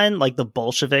Star Line like the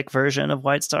Bolshevik version of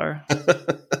White Star?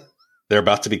 They're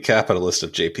about to be capitalist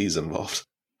if JP's involved.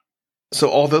 So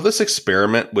although this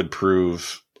experiment would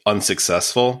prove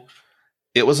unsuccessful,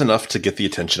 it was enough to get the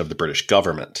attention of the British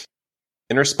government.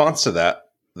 In response to that,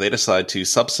 they decide to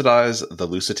subsidize the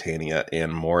Lusitania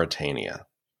and Mauretania.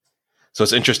 So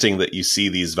it's interesting that you see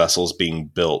these vessels being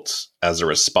built as a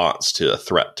response to a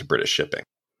threat to British shipping.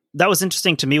 That was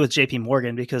interesting to me with J.P.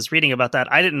 Morgan, because reading about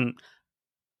that, I didn't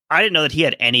know that he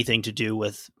had anything to do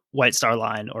with White Star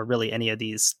Line or really any of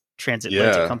these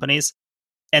transatlantic companies.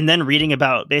 And then reading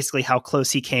about basically how close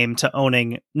he came to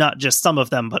owning not just some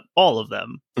of them, but all of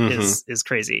them is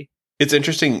crazy. It's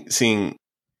interesting seeing,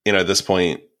 at this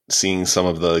point, seeing some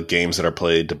of the games that are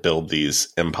played to build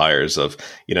these empires of,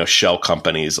 shell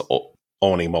companies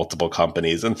owning multiple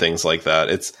companies and things like that.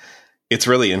 It's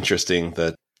really interesting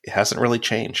that it hasn't really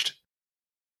changed.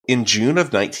 In June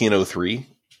of 1903,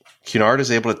 Cunard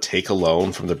is able to take a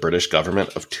loan from the British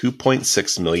government of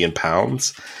 £2.6 million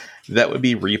that would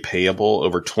be repayable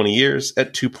over 20 years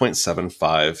at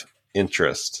 2.75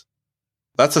 interest.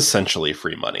 That's essentially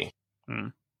free money.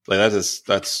 Like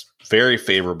that's very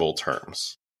favorable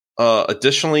terms.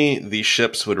 Additionally, these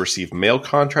ships would receive mail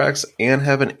contracts and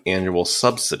have an annual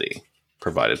subsidy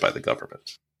provided by the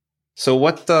government. So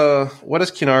what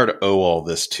does Cunard owe all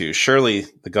this to? Surely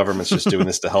the government's just doing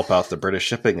this to help out the British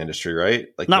shipping industry, right?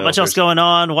 Like, Not much else going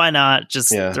on. Why not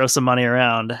just Yeah. throw some money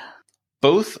around?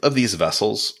 Both of these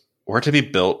vessels were to be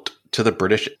built to the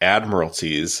British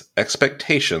Admiralty's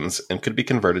expectations and could be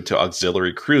converted to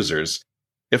auxiliary cruisers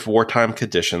if wartime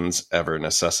conditions ever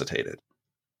necessitated.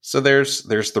 So there's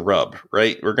the rub,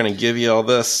 right? We're going to give you all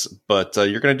this, but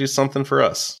you're going to do something for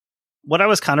us. What I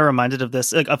was kind of reminded of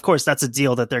this, like, of course, that's a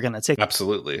deal that they're going to take.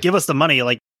 Absolutely. Give us the money.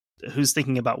 Like, who's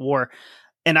thinking about war?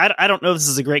 And I don't know if this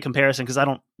is a great comparison because I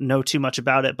don't know too much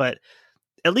about it, but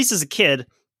at least as a kid,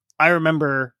 I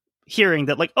remember hearing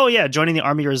that, like, oh yeah, joining the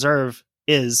Army Reserve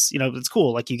is, it's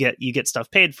cool. Like, you get stuff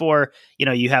paid for,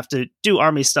 you have to do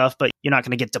Army stuff, but you're not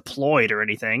going to get deployed or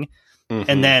anything. Mhm.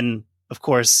 And then, of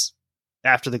course,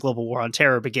 after the global war on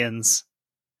terror begins,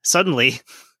 suddenly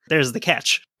there's the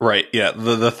catch. Right. Yeah.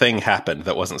 The thing happened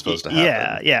that wasn't supposed to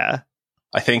happen. Yeah.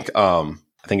 I think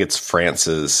it's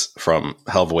Francis from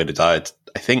Hell of a Way to Die.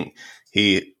 I think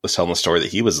he was telling the story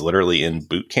that he was literally in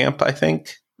boot camp, I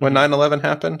think, when 9/11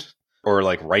 happened, or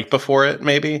like right before it,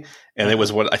 maybe. And it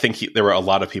was what I think there were a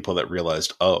lot of people that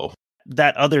realized, oh,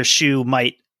 that other shoe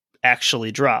might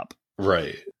actually drop.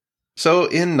 right. So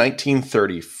in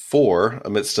 1934,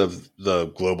 amidst of the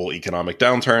global economic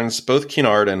downturns, both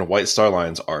Cunard and White Star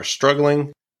Lines are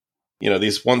struggling.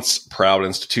 These once proud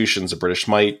institutions of British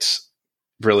might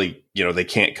really, they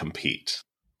can't compete.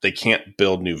 They can't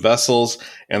build new vessels,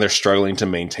 and they're struggling to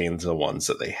maintain the ones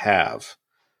that they have.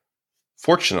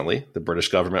 Fortunately, the British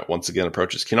government once again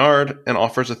approaches Cunard and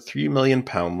offers a £3 million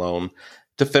loan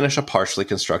to finish a partially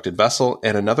constructed vessel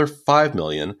and another $5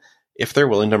 million if they're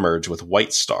willing to merge with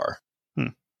White Star.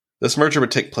 This merger would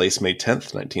take place May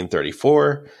 10th,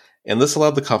 1934, and this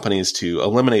allowed the companies to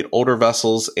eliminate older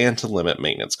vessels and to limit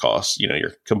maintenance costs.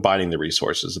 You're combining the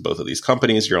resources of both of these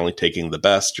companies. You're only taking the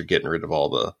best. You're getting rid of all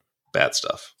the bad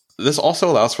stuff. This also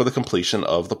allows for the completion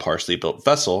of the partially built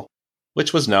vessel,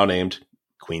 which was now named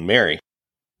Queen Mary.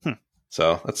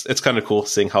 So it's kind of cool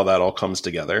seeing how that all comes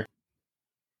together.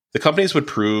 The companies would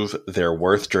prove their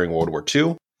worth during World War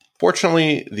II.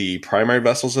 Fortunately, the primary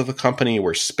vessels of the company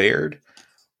were spared,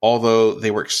 although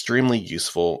they were extremely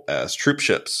useful as troop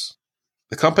ships.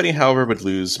 The company, however, would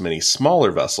lose many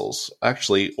smaller vessels.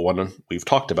 Actually, one we've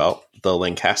talked about, the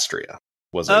Lancastria,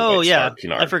 was a White Star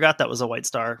Cunard. I forgot that was a White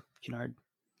Star Cunard.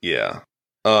 Yeah.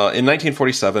 In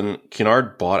 1947,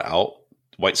 Cunard bought out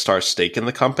White Star's stake in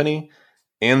the company,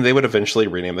 and they would eventually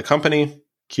rename the company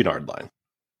Cunard Line.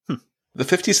 The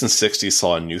 50s and 60s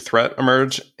saw a new threat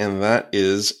emerge, and that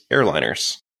is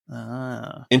airliners.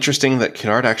 Interesting that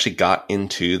Cunard actually got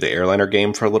into the airliner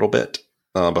game for a little bit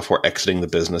before exiting the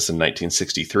business in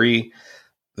 1963.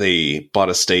 They bought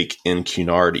a stake in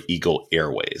Cunard Eagle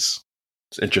Airways.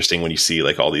 It's interesting when you see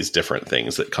like all these different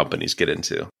things that companies get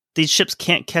into. These ships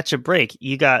can't catch a break.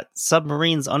 You got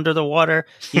submarines under the water.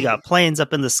 You got planes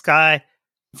up in the sky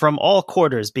from all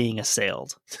quarters being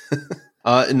assailed.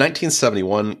 In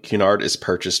 1971, Cunard is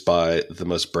purchased by the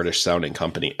most British sounding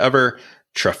company ever,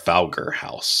 Trafalgar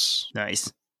House.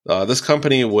 Nice. This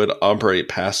company would operate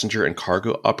passenger and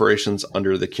cargo operations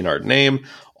under the Cunard name,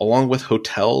 along with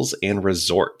hotels and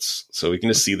resorts. So we can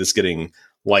just see this getting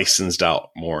licensed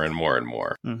out more and more and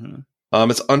more.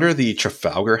 Mm-hmm. It's under the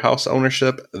Trafalgar House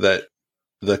ownership that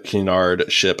the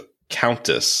Cunard ship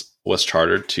Countess was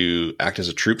chartered to act as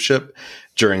a troop ship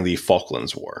during the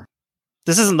Falklands War.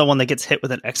 This isn't the one that gets hit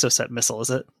with an Exocet missile, is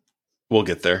it? We'll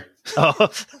get there. Oh.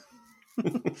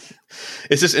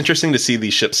 It's just interesting to see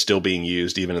these ships still being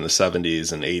used even in the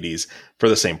 70s and 80s for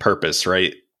the same purpose,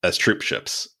 right? As troop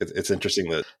ships. It's interesting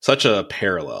that such a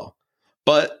parallel.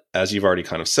 But as you've already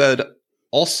kind of said,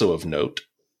 also of note,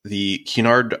 the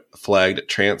Cunard flagged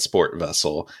transport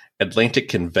vessel Atlantic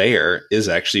Conveyor is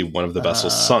actually one of the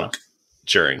vessels sunk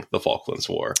during the Falklands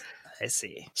War. I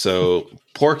see. So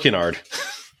poor Cunard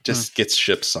just gets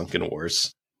ships sunk in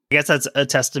wars. I guess that's a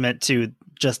testament to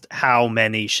just how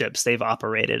many ships they've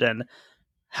operated and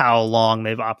how long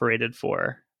they've operated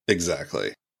for.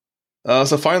 Exactly.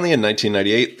 So finally, in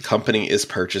 1998, the company is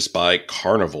purchased by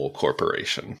Carnival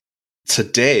Corporation.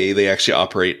 Today, they actually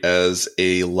operate as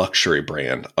a luxury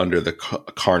brand under the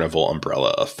Carnival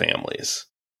umbrella of families.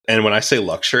 And when I say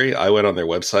luxury, I went on their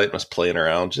website and was playing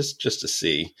around just to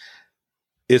see.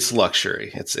 It's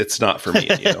luxury. It's not for me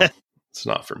and you. It's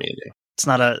not for me and you. It's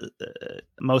not a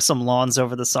mow some lawns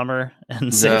over the summer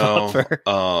and save up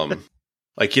for.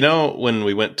 Like, you know, when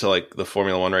we went to like the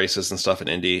Formula One races and stuff in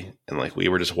Indy, and like we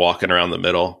were just walking around the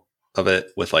middle of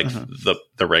it with like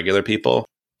the regular people.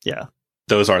 Yeah,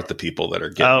 those aren't the people that are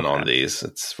getting Okay. on these.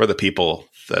 It's for the people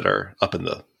that are up in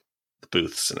the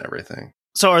booths and everything.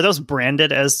 So are those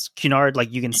branded as Cunard?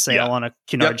 Like you can sail on a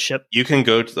Cunard ship? You can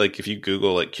go to, like, if you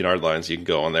Google like Cunard lines, you can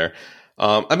go on there.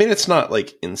 I mean, it's not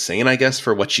like insane, I guess,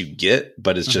 for what you get,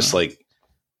 but it's just like,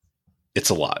 it's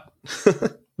a lot.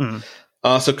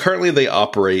 So currently they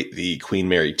operate the Queen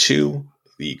Mary II,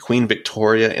 the Queen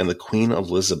Victoria, and the Queen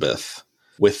Elizabeth,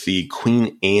 with the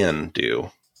Queen Anne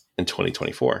due in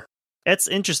 2024. It's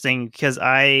interesting because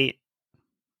I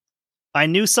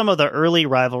knew some of the early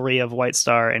rivalry of White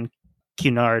Star and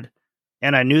Cunard,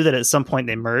 and I knew that at some point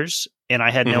they merged, and I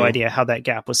had no idea how that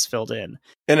gap was filled in.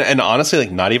 And honestly,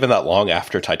 like, not even that long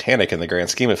after Titanic in the grand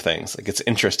scheme of things. Like, it's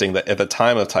interesting that at the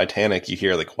time of Titanic, you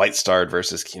hear like White Star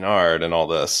versus Cunard and all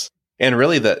this. And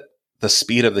really that the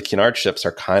speed of the Cunard ships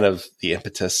are kind of the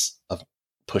impetus of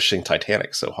pushing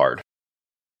Titanic so hard.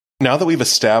 Now that we've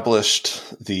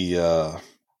established the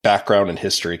background and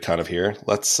history kind of here,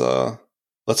 let's kind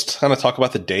of talk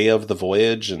about the day of the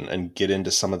voyage and get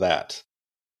into some of that.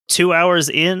 2 hours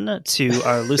in to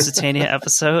our Lusitania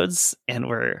episodes, and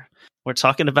we're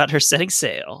talking about her setting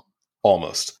sail.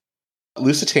 Almost.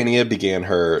 Lusitania began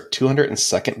her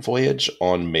 202nd voyage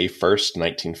on May 1st,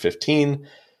 1915,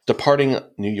 departing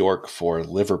New York for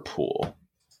Liverpool.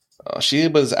 She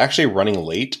was actually running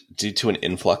late due to an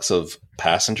influx of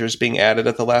passengers being added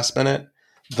at the last minute.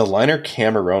 The liner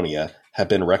Cameronia had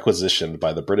been requisitioned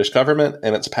by the British government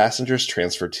and its passengers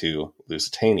transferred to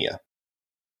Lusitania.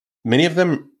 Many of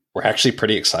them were actually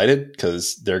pretty excited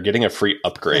because they're getting a free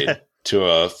upgrade to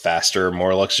a faster,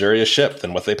 more luxurious ship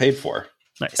than what they paid for.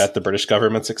 Nice. At the British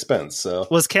government's expense. So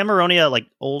was Cameronia like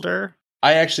older?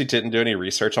 I actually didn't do any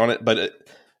research on it, but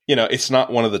it's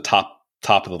not one of the top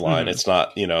of the line. It's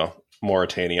not,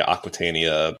 Mauritania,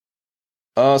 Aquitania.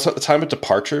 So at the time of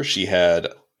departure, she had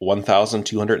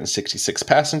 1,266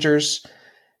 passengers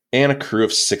and a crew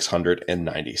of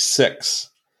 696.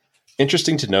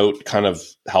 Interesting to note kind of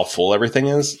how full everything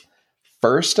is.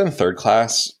 First and third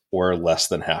class were less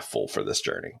than half full for this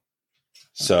journey.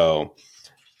 So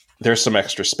there's some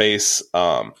extra space.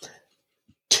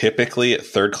 Typically,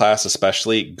 third class,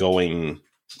 especially going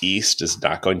east, is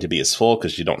not going to be as full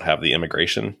because you don't have the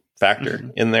immigration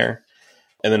factor in there.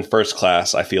 And then first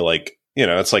class, I feel like,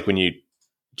 it's like when you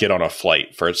get on a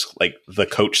flight, first, like the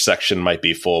coach section might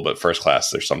be full, but first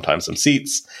class, there's sometimes some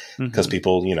seats because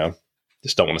people,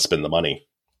 just don't want to spend the money.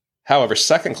 However,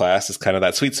 second class is kind of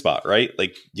that sweet spot, right?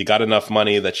 Like you got enough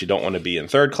money that you don't want to be in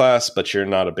third class, but you're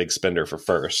not a big spender for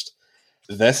first.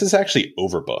 This is actually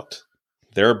overbooked.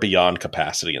 They're beyond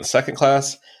capacity in second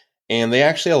class, and they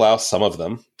actually allow some of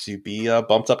them to be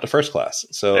bumped up to first class.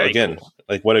 So Very again, cool.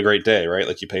 like what a great day, right?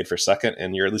 Like you paid for second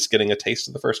and you're at least getting a taste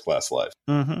of the first class life.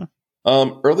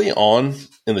 Early on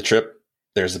in the trip,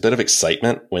 there's a bit of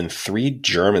excitement when 3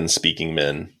 German-speaking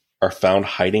men are found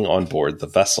hiding on board the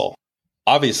vessel.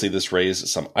 Obviously, this raised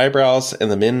some eyebrows, and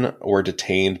the men were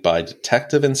detained by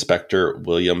Detective Inspector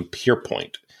William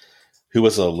Pierpoint, who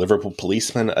was a Liverpool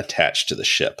policeman attached to the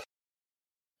ship.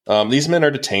 These men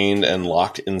are detained and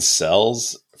locked in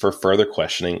cells for further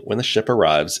questioning when the ship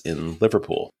arrives in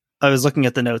Liverpool. I was looking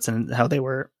at the notes and how they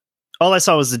were. All I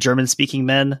saw was the German-speaking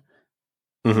men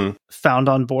found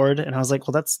on board, and I was like,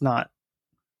 well, that's not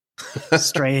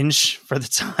strange for the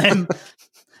time.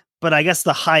 But I guess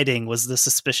the hiding was the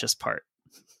suspicious part.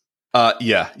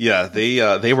 Yeah.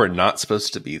 They were not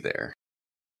supposed to be there.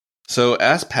 So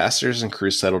as passengers and crew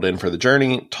settled in for the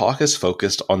journey, talk is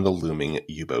focused on the looming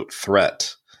U-boat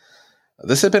threat.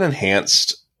 This had been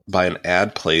enhanced by an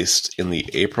ad placed in the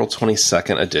April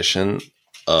 22nd edition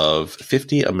of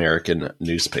 50 American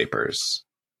newspapers.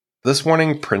 This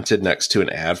warning, printed next to an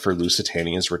ad for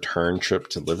Lusitania's return trip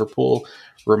to Liverpool,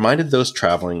 reminded those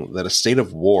traveling that a state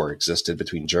of war existed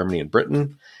between Germany and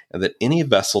Britain, and that any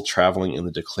vessel traveling in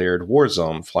the declared war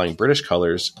zone flying British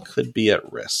colors could be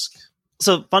at risk.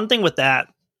 So fun thing with that,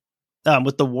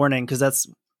 with the warning, because that's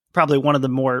probably one of the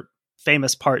more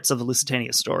famous parts of the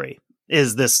Lusitania story,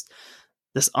 is this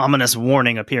ominous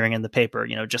warning appearing in the paper,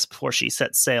 just before she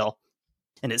sets sail,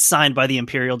 and it's signed by the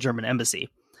Imperial German Embassy.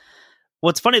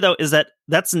 What's funny, though, is that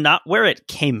that's not where it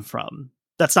came from.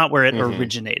 That's not where it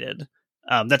originated.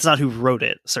 That's not who wrote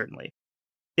it, certainly.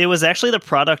 It was actually the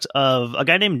product of a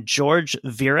guy named George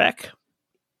Viereck.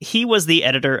 He was the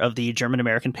editor of the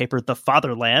German-American paper The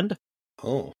Fatherland,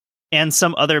 and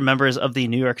some other members of the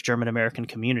New York German-American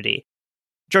community.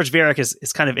 George Viereck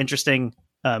is kind of interesting.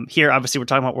 Here, obviously, we're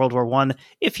talking about World War I.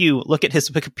 If you look at his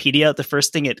Wikipedia, the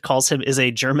first thing it calls him is a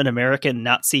German-American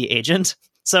Nazi agent.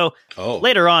 So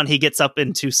later on, he gets up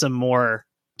into some more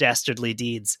dastardly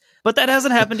deeds. But that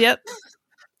hasn't happened yet.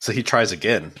 So he tries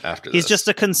again after this. He's just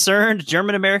a concerned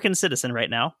German-American citizen right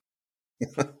now.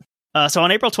 So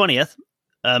on April 20th,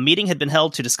 a meeting had been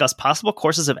held to discuss possible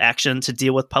courses of action to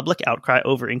deal with public outcry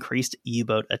over increased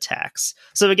U-boat attacks.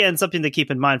 So again, something to keep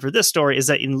in mind for this story is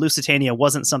that in Lusitania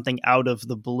wasn't something out of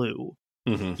the blue.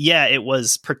 Mhm. Yeah, it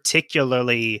was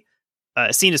particularly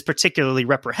seen as particularly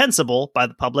reprehensible by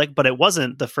the public, but it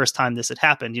wasn't the first time this had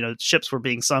happened. Ships were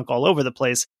being sunk all over the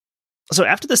place. So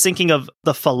after the sinking of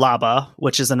the Falaba,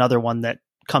 which is another one that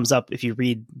comes up if you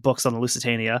read books on the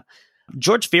Lusitania,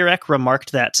 George Viereck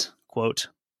remarked that, quote,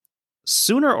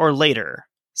 "Sooner or later,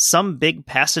 some big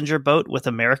passenger boat with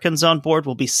Americans on board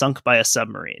will be sunk by a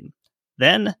submarine.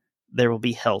 Then there will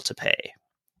be hell to pay."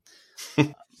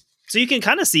 So you can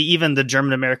kind of see even the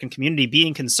German-American community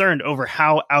being concerned over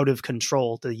how out of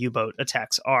control the U-boat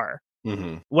attacks are.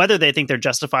 Mm-hmm. Whether they think they're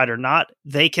justified or not,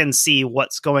 they can see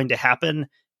what's going to happen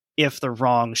if the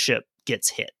wrong ship gets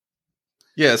hit.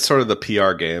 Yeah, it's sort of the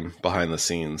PR game behind the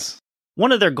scenes.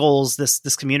 One of their goals, this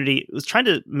community, was trying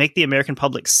to make the American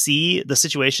public see the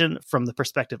situation from the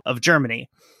perspective of Germany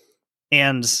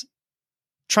and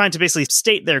trying to basically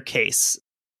state their case,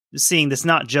 seeing this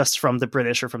not just from the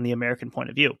British or from the American point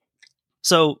of view.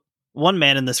 So one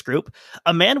man in this group,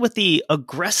 a man with the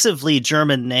aggressively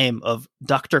German name of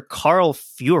Dr. Karl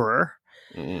Führer,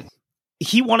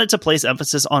 he wanted to place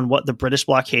emphasis on what the British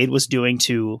blockade was doing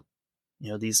to,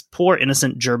 these poor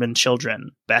innocent German children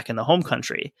back in the home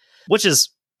country, which is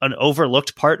an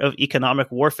overlooked part of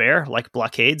economic warfare, like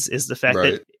blockades, is the fact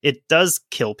that it does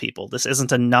kill people. This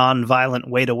isn't a non-violent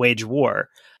way to wage war.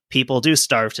 People do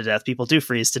starve to death. People do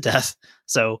freeze to death.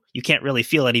 So you can't really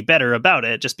feel any better about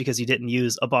it just because you didn't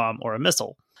use a bomb or a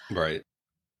missile. Right.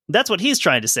 That's what he's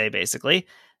trying to say, basically.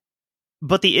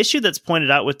 But the issue that's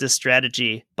pointed out with this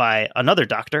strategy by another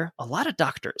doctor, a lot of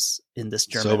doctors in this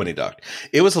German. So many doctors.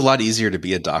 It was a lot easier to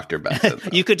be a doctor back then.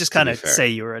 You could just kind of say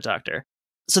you were a doctor.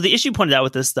 So the issue pointed out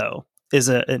with this, though, is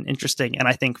an interesting and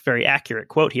I think very accurate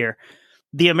quote here.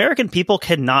 The American people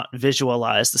cannot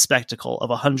visualize the spectacle of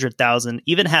 100,000,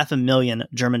 even 500,000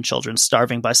 German children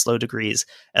starving by slow degrees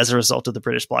as a result of the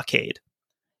British blockade.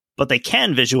 But they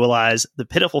can visualize the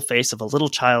pitiful face of a little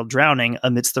child drowning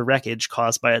amidst the wreckage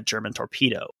caused by a German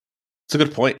torpedo. It's a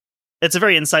good point. It's a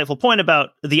very insightful point about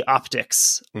the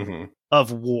optics Mm-hmm.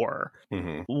 of war.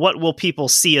 Mm-hmm. What will people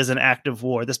see as an act of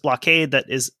war? This blockade that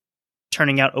is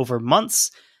turning out over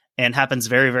months and happens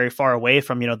very, very far away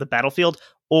from, the battlefield,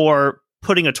 or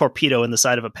putting a torpedo in the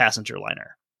side of a passenger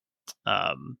liner.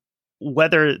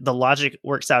 Whether the logic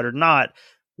works out or not,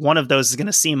 one of those is going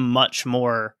to seem much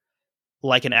more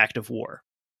like an act of war.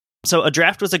 So a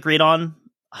draft was agreed on,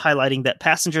 highlighting that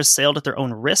passengers sailed at their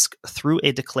own risk through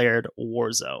a declared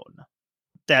war zone.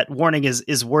 That warning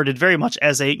is worded very much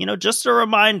as a, just a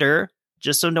reminder,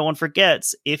 just so no one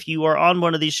forgets, if you are on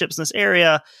one of these ships in this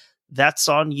area, that's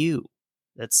on you.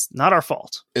 That's not our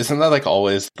fault. Isn't that like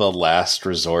always the last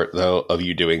resort, though, of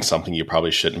you doing something you probably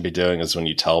shouldn't be doing, is when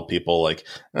you tell people, like,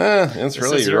 it's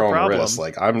really your own risk.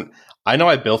 Like, I know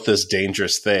I built this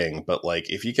dangerous thing, but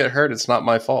like, if you get hurt, it's not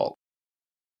my fault.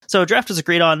 So a draft was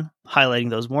agreed on, highlighting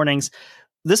those warnings.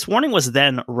 This warning was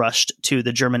then rushed to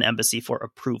the German embassy for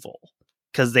approval,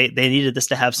 because they needed this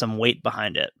to have some weight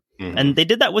behind it. Mm-hmm. And they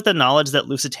did that with the knowledge that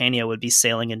Lusitania would be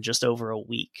sailing in just over a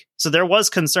week. So there was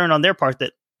concern on their part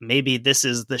that maybe this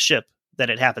is the ship that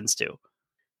it happens to.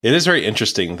 It is very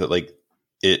interesting that like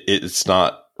it's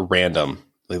not random.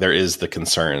 Like there is the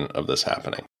concern of this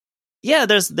happening. Yeah,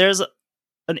 there's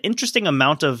an interesting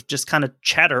amount of just kind of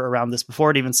chatter around this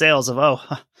before it even sails of,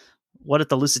 what if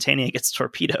the Lusitania gets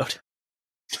torpedoed?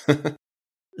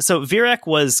 So Viereck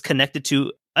was connected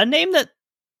to a name that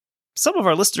some of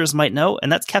our listeners might know,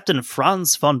 and that's Captain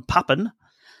Franz von Papen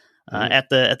at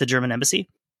the German embassy.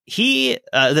 He,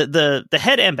 the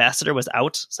head ambassador was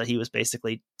out, so he was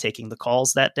basically taking the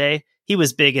calls that day. He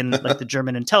was big in like the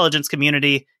German intelligence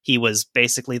community. He was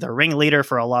basically the ringleader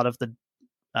for a lot of the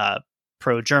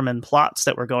pro-German plots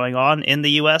that were going on in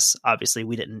the U.S. Obviously,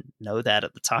 we didn't know that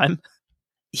at the time.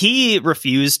 He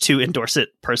refused to endorse it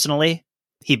personally.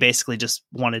 He basically just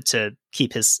wanted to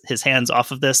keep his hands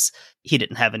off of this. He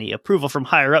didn't have any approval from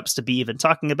higher ups to be even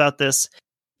talking about this.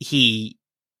 He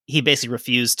basically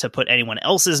refused to put anyone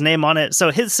else's name on it. So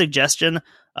his suggestion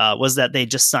was that they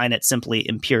just sign it simply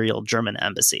Imperial German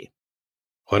Embassy.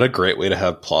 What a great way to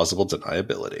have plausible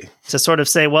deniability. To sort of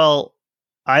say, well,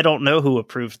 I don't know who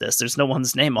approved this. There's no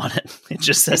one's name on it. It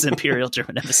just says Imperial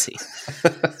German Embassy.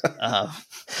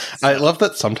 I love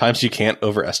that sometimes you can't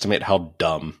overestimate how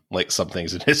dumb like some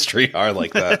things in history are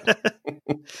like that.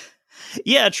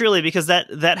 Yeah, truly, because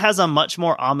that has a much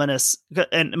more ominous,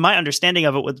 and my understanding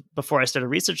of it before I started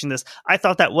researching this, I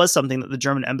thought that was something that the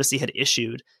German embassy had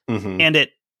issued, and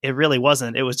it really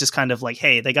wasn't. It was just kind of like,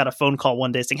 hey, they got a phone call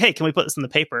one day saying, hey, can we put this in the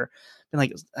paper? And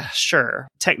like, sure,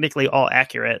 technically all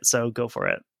accurate, so go for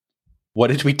it. What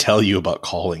did we tell you about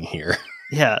calling here?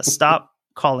 Yeah, stop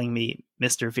calling me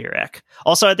Mr. Viereck.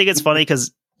 Also, I think it's funny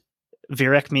because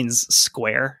Viereck means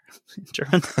square in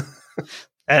German.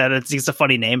 And it's just a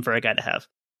funny name for a guy to have.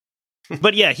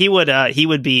 But yeah, he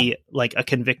would be like a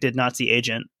convicted Nazi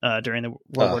agent during the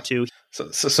World War II.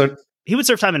 So he would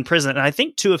serve time in prison, and I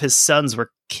think 2 of his sons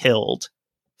were killed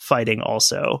fighting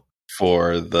also.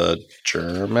 For the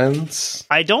Germans?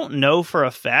 I don't know for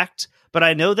a fact, but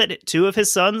I know that 2 of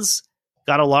his sons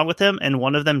got along with him, and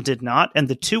 1 of them did not, and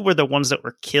the 2 were the ones that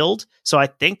were killed, so I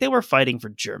think they were fighting for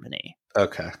Germany.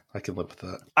 Okay, I can live with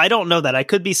that. I don't know that. I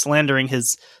could be slandering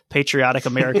his patriotic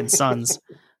American sons.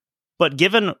 But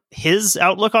given his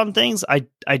outlook on things, I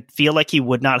feel like he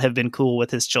would not have been cool with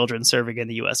his children serving in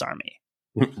the U.S. Army.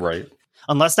 Right.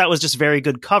 Unless that was just very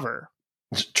good cover.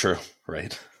 True,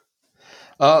 right.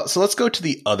 So let's go to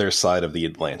the other side of the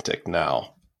Atlantic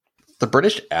now. The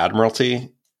British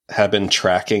Admiralty had been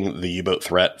tracking the U-boat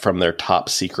threat from their top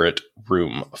secret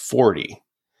Room 40.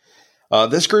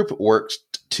 This group worked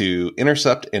to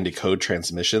intercept and decode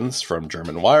transmissions from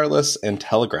German wireless and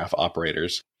telegraph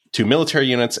operators to military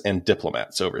units and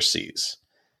diplomats overseas.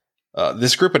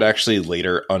 This group would actually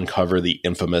later uncover the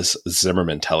infamous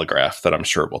Zimmermann telegraph that I'm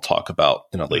sure we'll talk about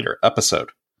in a later episode.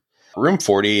 Room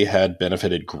 40 had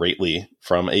benefited greatly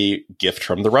from a gift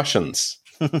from the Russians.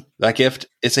 That gift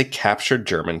is a captured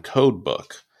German code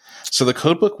book. So the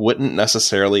code book wouldn't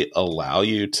necessarily allow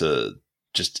you to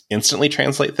just instantly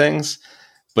translate things,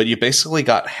 but you basically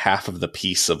got half of the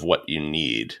piece of what you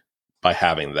need by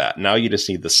having that. Now you just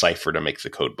need the cipher to make the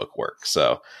code book work.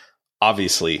 So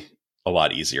obviously a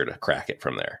lot easier to crack it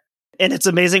from there. And it's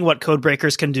amazing what code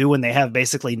breakers can do when they have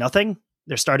basically nothing.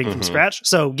 They're starting from scratch.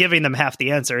 So giving them half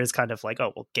the answer is kind of like,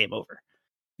 oh, well, game over.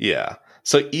 Yeah.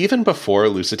 So even before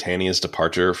Lusitania's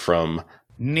departure from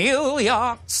New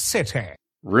York City,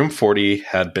 Room 40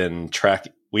 had been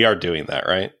tracking. We are doing that,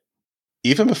 right?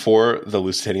 Even before the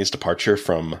Lusitania's departure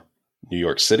from New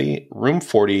York City, Room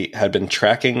 40 had been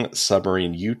tracking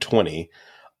submarine U-20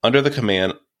 under the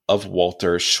command of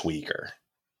Walter Schwieger.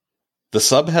 The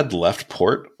sub had left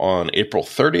port on April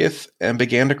 30th and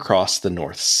began to cross the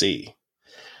North Sea.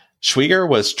 Schwieger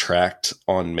was tracked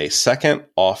on May 2nd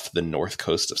off the north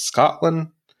coast of Scotland,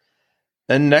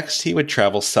 and next he would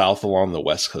travel south along the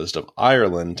west coast of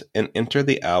Ireland and enter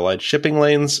the Allied shipping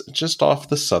lanes just off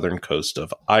the southern coast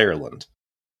of Ireland.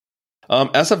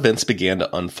 As events began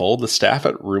to unfold, the staff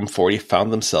at Room 40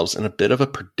 found themselves in a bit of a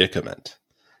predicament.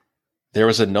 There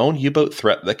was a known U-boat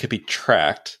threat that could be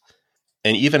tracked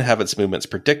and even have its movements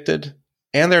predicted,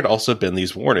 and there had also been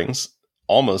these warnings,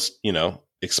 almost,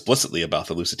 explicitly about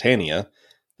the Lusitania,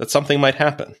 that something might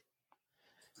happen.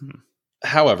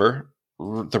 However,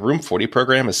 the Room 40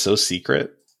 program is so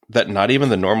secret that not even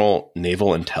the normal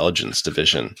Naval Intelligence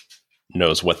Division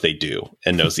knows what they do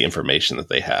and knows the information that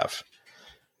they have.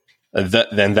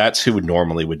 Then that's who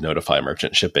normally would notify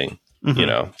merchant shipping,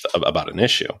 about an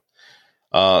issue.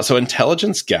 So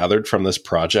intelligence gathered from this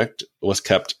project was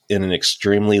kept in an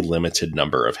extremely limited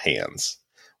number of hands.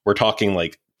 We're talking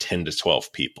like 10 to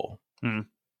 12 people.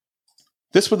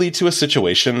 This would lead to a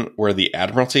situation where the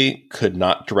Admiralty could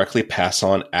not directly pass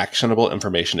on actionable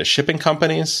information to shipping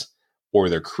companies or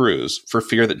their crews for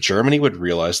fear that Germany would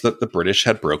realize that the British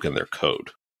had broken their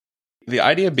code. The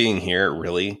idea being here,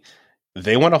 really,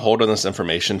 they want to hold on this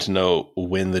information to know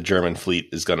when the German fleet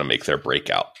is going to make their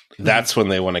breakout. That's when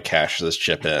they want to cash this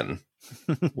ship in,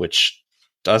 which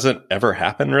doesn't ever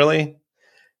happen, really.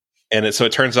 And so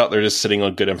it turns out they're just sitting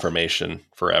on good information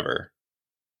forever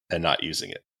and not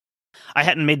using it. I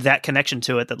hadn't made that connection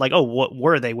to it that like, oh, what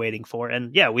were they waiting for?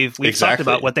 And yeah, we've Exactly. talked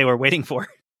about what they were waiting for.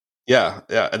 Yeah,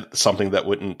 something that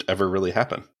wouldn't ever really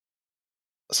happen.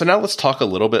 So now let's talk a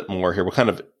little bit more here. We'll kind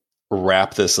of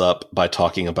wrap this up by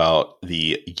talking about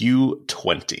the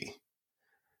U-20.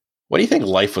 What do you think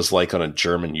life was like on a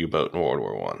German U-boat in World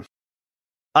War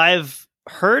I? I've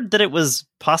heard that it was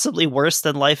possibly worse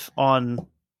than life on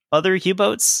other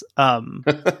U-boats, at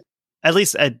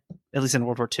least in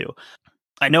World War II.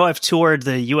 I know I've toured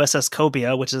the USS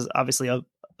Cobia, which is obviously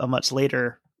a much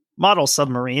later model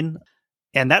submarine,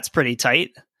 and that's pretty tight.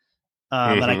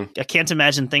 And I can't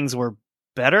imagine things were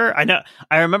better.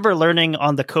 I remember learning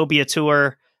on the Cobia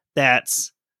tour that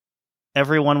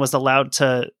everyone was allowed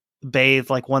to bathe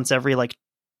like once every like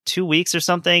 2 weeks or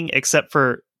something, except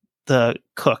for the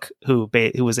cook who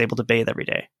was able to bathe every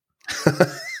day.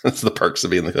 That's the perks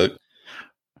of being the cook.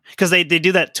 Because they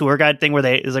do that tour guide thing where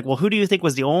it's like, well, who do you think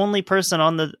was the only person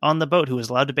on the boat who was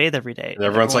allowed to bathe every day? And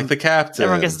everyone's like the captain.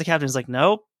 Everyone guesses the captain. Is like,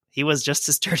 nope, he was just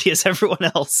as dirty as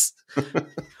everyone else.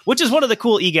 Which is one of the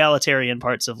cool egalitarian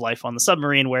parts of life on the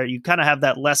submarine, where you kind of have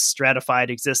that less stratified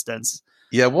existence.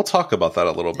 Yeah, we'll talk about that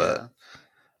a little bit.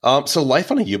 So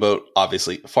life on a U-boat,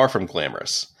 obviously, far from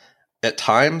glamorous. At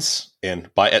times,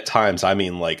 and by at times, I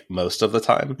mean like most of the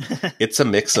time, it's a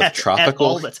mix of tropical,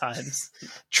 all the times,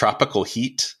 tropical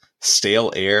heat,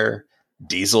 stale air,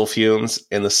 diesel fumes,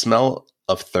 and the smell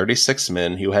of 36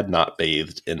 men who had not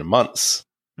bathed in months.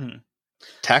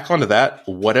 Tack onto that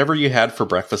whatever you had for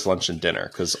breakfast, lunch, and dinner,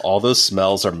 because all those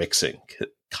smells are mixing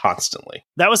constantly.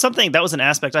 That was an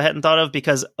aspect I hadn't thought of,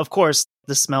 because, of course,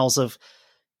 the smells of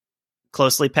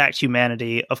closely packed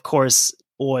humanity, of course,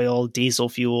 oil, diesel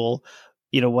fuel,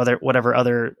 whatever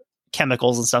other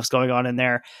chemicals and stuff's going on in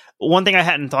there. One thing I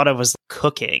hadn't thought of was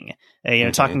cooking.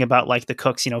 Talking about like the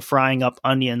cooks, frying up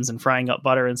onions and frying up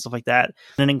butter and stuff like that.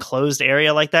 In an enclosed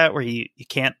area like that where you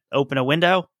can't open a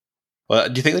window. Well,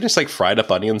 do you think they just like fried up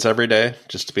onions every day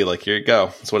just to be like, here you go?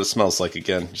 That's what it smells like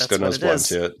again. Just go nose blind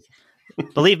to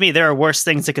it. Believe me, there are worse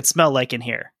things it could smell like in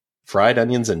here. Fried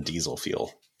onions and diesel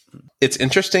fuel. It's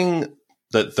interesting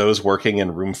that those working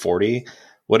in room 40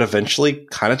 would eventually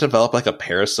kind of develop like a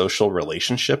parasocial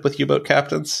relationship with U-boat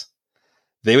captains.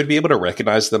 They would be able to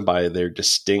recognize them by their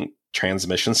distinct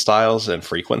transmission styles and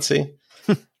frequency.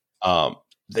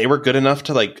 They were good enough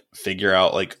to like figure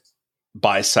out like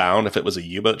by sound if it was a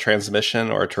U-boat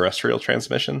transmission or a terrestrial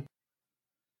transmission.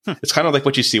 It's kind of like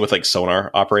what you see with like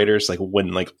sonar operators, like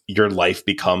when like your life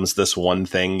becomes this one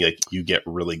thing, like you get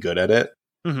really good at it.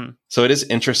 So it is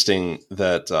interesting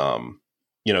that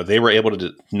they were able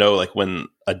to know like when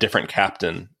a different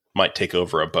captain might take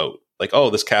over a boat. Like, oh,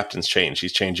 this captain's changed.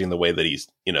 He's changing the way that he's,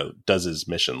 does his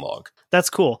mission log.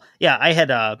 That's cool. Yeah,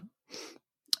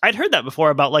 I'd heard that before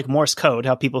about like Morse code,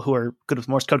 how people who are good with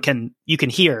Morse code can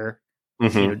hear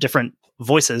different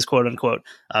voices, quote unquote,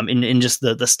 in just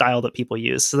the style that people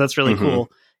use. So that's really cool.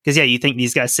 Because you think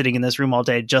these guys sitting in this room all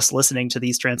day just listening to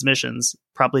these transmissions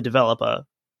probably develop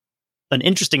an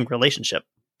interesting relationship.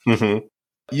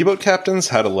 U-boat captains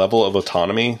had a level of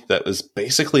autonomy that was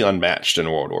basically unmatched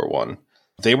in World War I.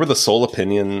 They were the sole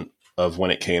opinion of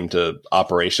when it came to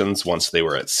operations once they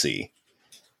were at sea.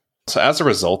 So as a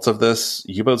result of this,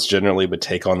 U-boats generally would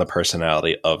take on the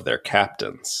personality of their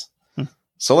captains.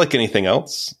 So like anything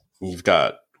else, you've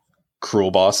got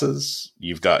cruel bosses,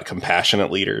 you've got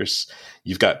compassionate leaders,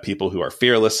 you've got people who are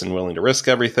fearless and willing to risk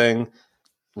everything.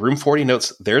 Room 40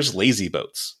 notes there's lazy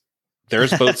boats.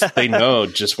 There's boats they know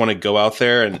just want to go out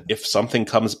there, and if something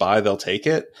comes by, they'll take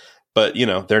it. But,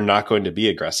 they're not going to be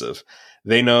aggressive.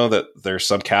 They know that there's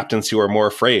some captains who are more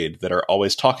afraid, that are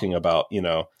always talking about, being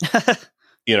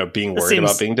worried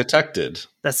about being detected.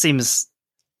 That seems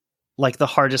like the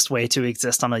hardest way to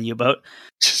exist on a U-boat.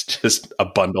 Just a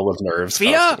bundle of nerves.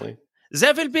 Fear? Constantly.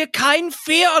 There will be kein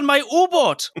fear on my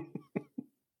U-boat.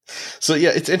 So,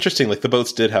 yeah, it's interesting. Like, the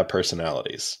boats did have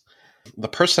personalities. The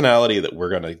personality that we're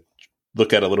going to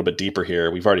look at a little bit deeper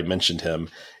here, we've already mentioned him,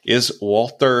 is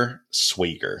Walter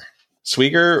Schwieger.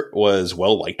 Schwieger was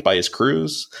well liked by his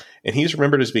crews, and he's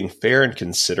remembered as being fair and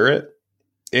considerate.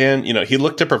 And, he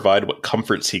looked to provide what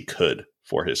comforts he could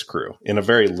for his crew in a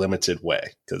very limited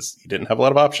way, because he didn't have a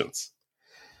lot of options.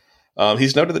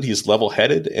 He's noted that he's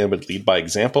level-headed and would lead by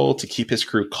example to keep his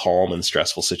crew calm in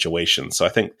stressful situations. So I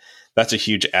think that's a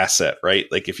huge asset, right?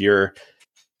 Like if you're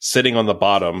sitting on the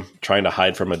bottom trying to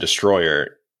hide from a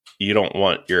destroyer, you don't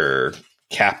want your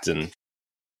captain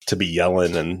to be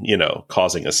yelling and,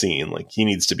 causing a scene. Like he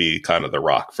needs to be kind of the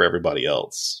rock for everybody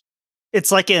else.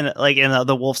 It's like in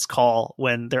The Wolf's Call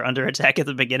when they're under attack at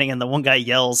the beginning and the one guy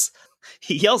yells.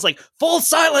 He yells like full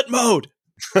silent mode.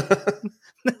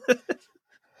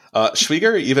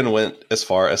 Schwieger even went as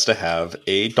far as to have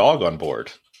a dog on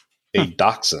board, a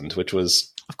dachshund, which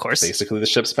was, of course, basically the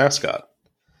ship's mascot.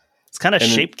 It's kind of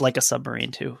shaped like a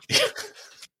submarine too.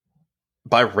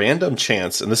 By random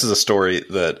chance, and this is a story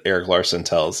that Eric Larson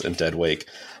tells in Dead Wake,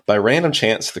 by random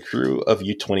chance, the crew of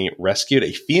U-20 rescued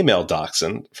a female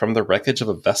dachshund from the wreckage of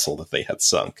a vessel that they had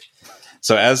sunk.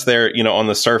 So as they're, on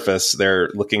the surface, they're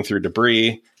looking through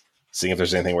debris, seeing if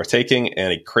there's anything worth taking,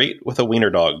 and a crate with a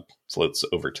wiener dog floats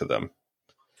over to them.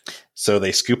 So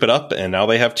they scoop it up, and now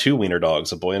they have 2 wiener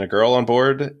dogs, a boy and a girl on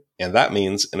board, and that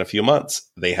means in a few months,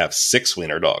 they have 6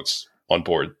 wiener dogs on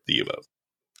board the U-boat.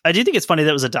 I do think it's funny that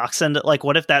it was a dachshund. Like,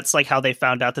 what if that's like how they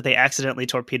found out that they accidentally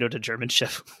torpedoed a German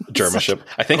ship? Ship.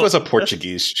 I think it was a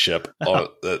Portuguese ship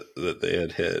that they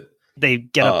had hit. They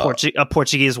get a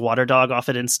Portuguese water dog off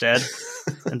it instead,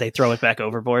 and they throw it back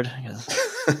overboard.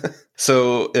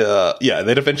 So,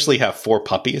 they'd eventually have 4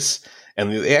 puppies,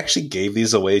 and they actually gave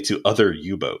these away to other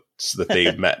U-boats that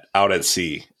they met out at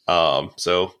sea.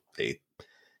 So they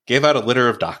gave out a litter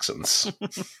of dachshunds.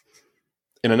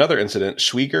 In another incident,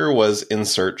 Schwieger was in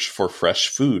search for fresh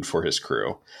food for his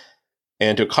crew.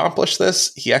 And to accomplish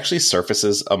this, he actually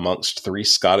surfaces amongst 3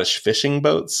 Scottish fishing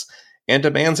boats and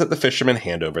demands that the fishermen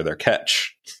hand over their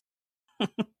catch.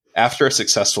 After a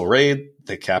successful raid,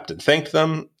 the captain thanked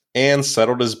them and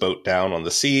settled his boat down on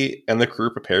the sea, and the crew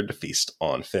prepared to feast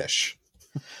on fish.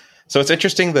 So it's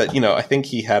interesting that, I think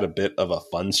he had a bit of a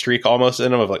fun streak almost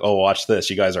in him of like, oh, watch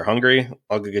this. You guys are hungry?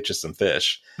 I'll go get you some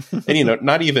fish. And,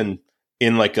 not even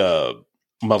in like a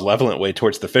malevolent way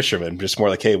towards the fishermen, just more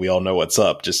like, hey, we all know what's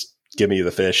up. Just give me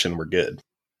the fish and we're good.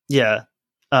 Yeah.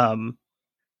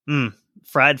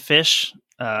 Fried fish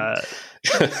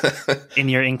in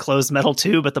your enclosed metal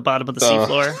tube at the bottom of the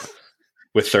seafloor.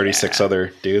 With 36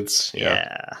 other dudes.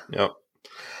 Yeah. Yep.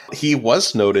 He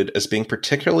was noted as being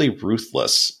particularly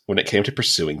ruthless when it came to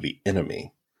pursuing the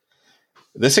enemy.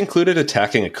 This included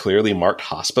attacking a clearly marked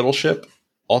hospital ship,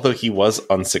 although he was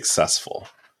unsuccessful.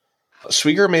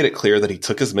 Schwieger made it clear that he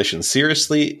took his mission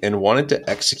seriously and wanted to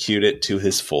execute it to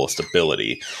his fullest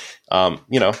ability.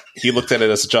 He looked at it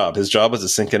as a job. His job was to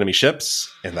sink enemy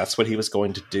ships, and that's what he was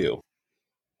going to do.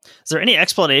 Is there any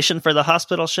explanation for the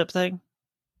hospital ship thing?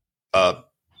 That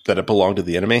it belonged to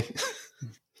the enemy?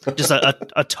 Just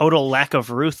a total lack of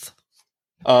ruth.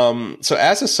 So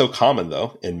as is so common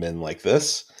though in men like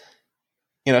this,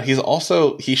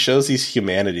 he shows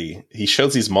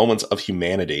these moments of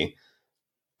humanity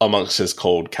amongst his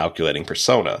cold, calculating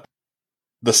persona.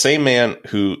 The same man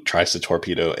who tries to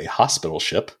torpedo a hospital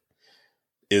ship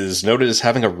is noted as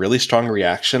having a really strong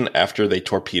reaction after they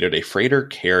torpedoed a freighter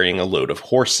carrying a load of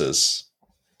horses.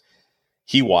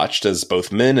 He watched as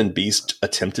both men and beast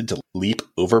attempted to leap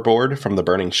overboard from the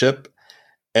burning ship,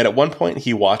 and at one point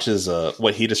he watches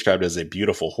what he described as a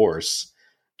beautiful horse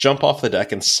jump off the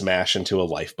deck and smash into a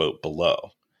lifeboat below.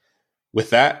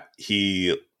 With that,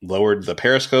 he lowered the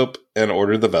periscope and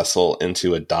ordered the vessel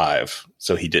into a dive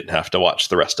so he didn't have to watch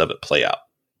the rest of it play out.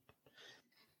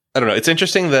 I don't know. It's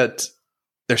interesting that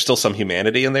there's still some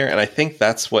humanity in there, and I think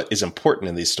that's what is important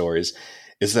in these stories,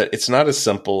 is that it's not as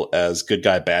simple as good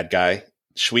guy, bad guy.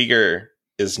 Schwieger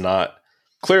is not...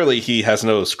 Clearly, he has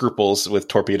no scruples with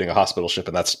torpedoing a hospital ship,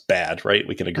 and that's bad, right?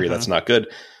 We can agree that's not good.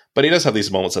 But he does have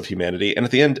these moments of humanity, and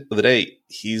at the end of the day,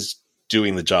 he's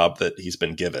doing the job that he's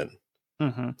been given.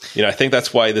 I think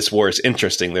that's why this war is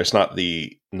interesting. There's not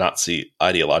the Nazi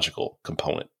ideological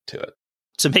component to it.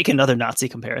 To make another Nazi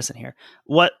comparison here,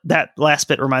 what that last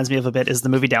bit reminds me of a bit is the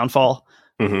movie Downfall,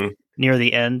 near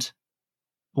the end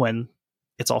when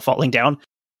it's all falling down.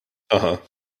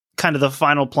 Kind of the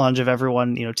final plunge of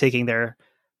everyone, taking their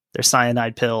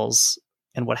cyanide pills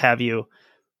and what have you.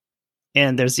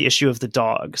 And there's the issue of the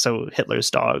dog. So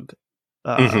Hitler's dog,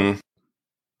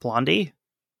 Blondie.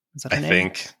 Is that her name? I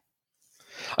think.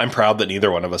 I'm proud that neither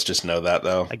one of us just know that,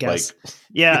 though. I guess.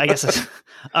 I guess.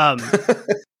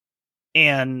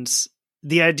 And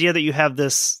the idea that you have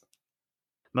this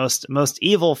most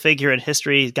evil figure in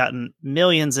history, gotten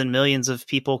millions and millions of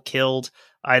people killed,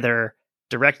 either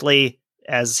directly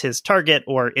as his target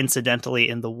or incidentally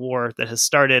in the war that has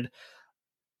started.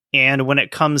 And when it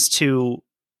comes to,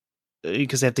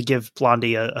 because they have to give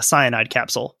Blondie a cyanide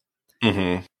capsule,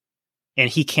 and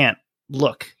he can't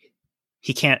look.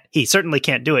 He certainly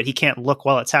can't do it. He can't look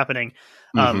while it's happening.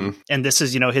 And this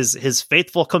is, his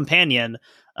faithful companion.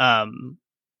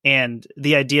 And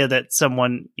the idea that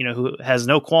someone, who has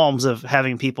no qualms of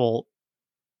having people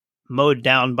mowed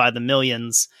down by the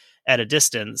millions at a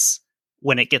distance,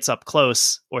 when it gets up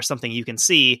close or something you can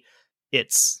see,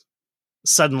 it's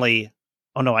suddenly,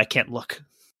 oh no, I can't look.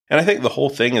 And I think the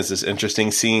whole thing is this interesting,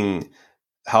 seeing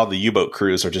how the U-boat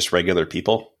crews are just regular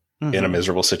people in a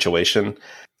miserable situation.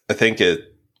 I think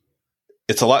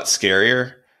it's a lot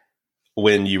scarier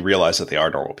when you realize that they are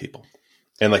normal people.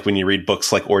 And like when you read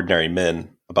books like Ordinary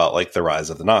Men about like the rise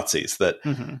of the Nazis, that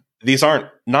these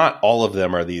not all of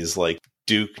them are these like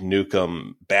Duke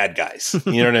Nukem bad guys.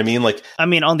 You know what I mean? Like, I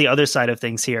mean, on the other side of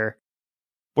things here,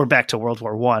 we're back to World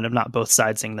War I. I'm not both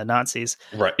sides saying the Nazis.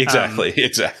 Right. Exactly.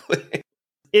 Exactly.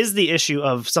 Is the issue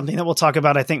of something that we'll talk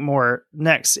about, I think, more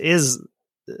next, is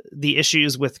the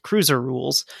issues with cruiser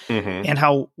rules and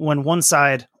how when one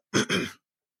side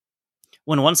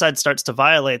starts to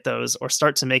violate those or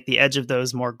start to make the edge of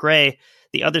those more gray,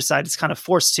 the other side is kind of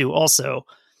forced to also,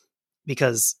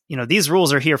 because, these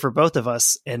rules are here for both of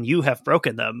us and you have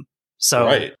broken them.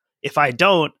 So if I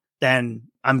don't, then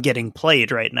I'm getting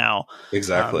played right now.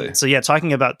 Exactly. So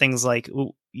talking about things like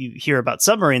you hear about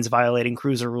submarines violating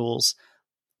cruiser rules.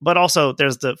 But also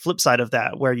there's the flip side of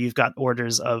that where you've got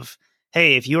orders of,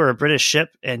 hey, if you are a British ship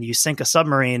and you sink a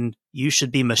submarine, you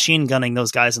should be machine gunning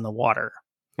those guys in the water.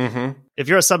 Mm-hmm. If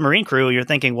you're a submarine crew, you're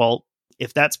thinking, well,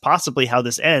 if that's possibly how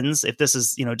this ends, if this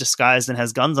is, disguised and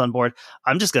has guns on board,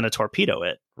 I'm just going to torpedo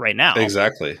it right now.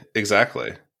 Exactly.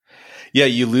 Yeah,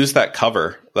 you lose that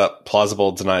cover, that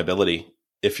plausible deniability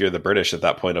if you're the British at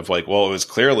that point of like, well,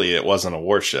 it wasn't a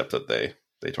warship that they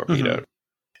torpedoed. Mm-hmm.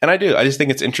 And I just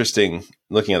think it's interesting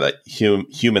looking at that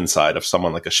human side of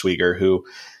someone like a Schwieger who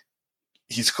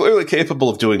he's clearly capable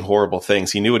of doing horrible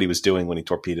things. He knew what he was doing when he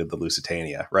torpedoed the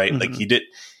Lusitania, right? Mm-hmm. Like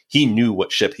he knew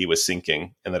what ship he was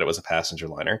sinking and that it was a passenger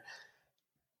liner.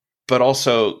 But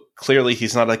also clearly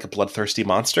he's not like a bloodthirsty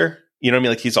monster. You know what I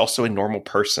mean? Like he's also a normal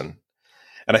person.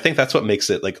 And I think that's what makes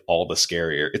it like all the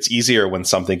scarier. It's easier when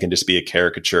something can just be a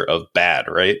caricature of bad,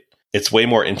 right? It's way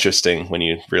more interesting when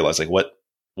you realize like what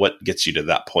gets you to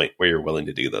that point where you're willing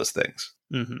to do those things.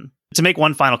 Mm-hmm. To make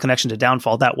one final connection to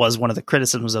Downfall, that was one of the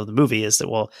criticisms of the movie is that,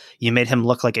 well, you made him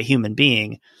look like a human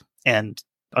being. And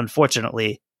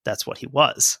unfortunately, that's what he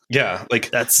was. Yeah. Like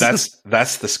that's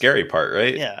the scary part,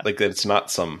 right? Yeah. Like that it's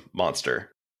not some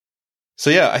monster.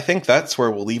 So yeah, I think that's where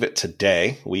we'll leave it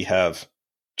today. We have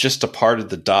just departed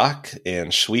the dock and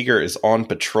Schwieger is on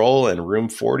patrol and room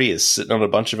 40 is sitting on a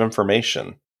bunch of information.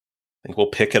 I think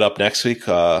we'll pick it up next week.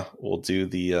 We'll do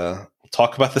the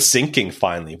talk about the sinking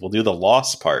finally. We'll do the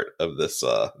loss part of this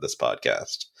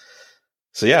podcast.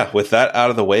 So yeah, with that out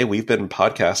of the way, we've been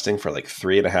podcasting for like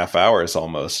 3.5 hours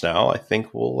almost now. I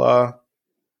think we'll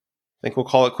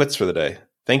call it quits for the day.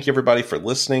 Thank you everybody for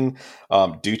listening.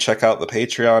 Do check out the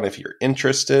Patreon if you're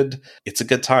interested. It's a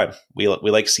good time. We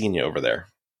like seeing you over there.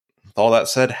 With all that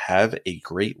said, have a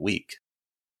great week.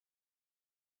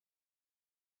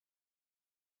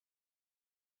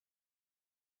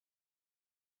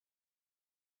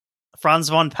 Franz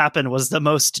von Papen was the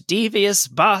most devious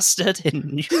bastard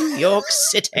in New York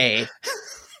City.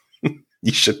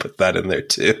 You should put that in there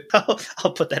too.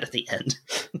 I'll put that at the end.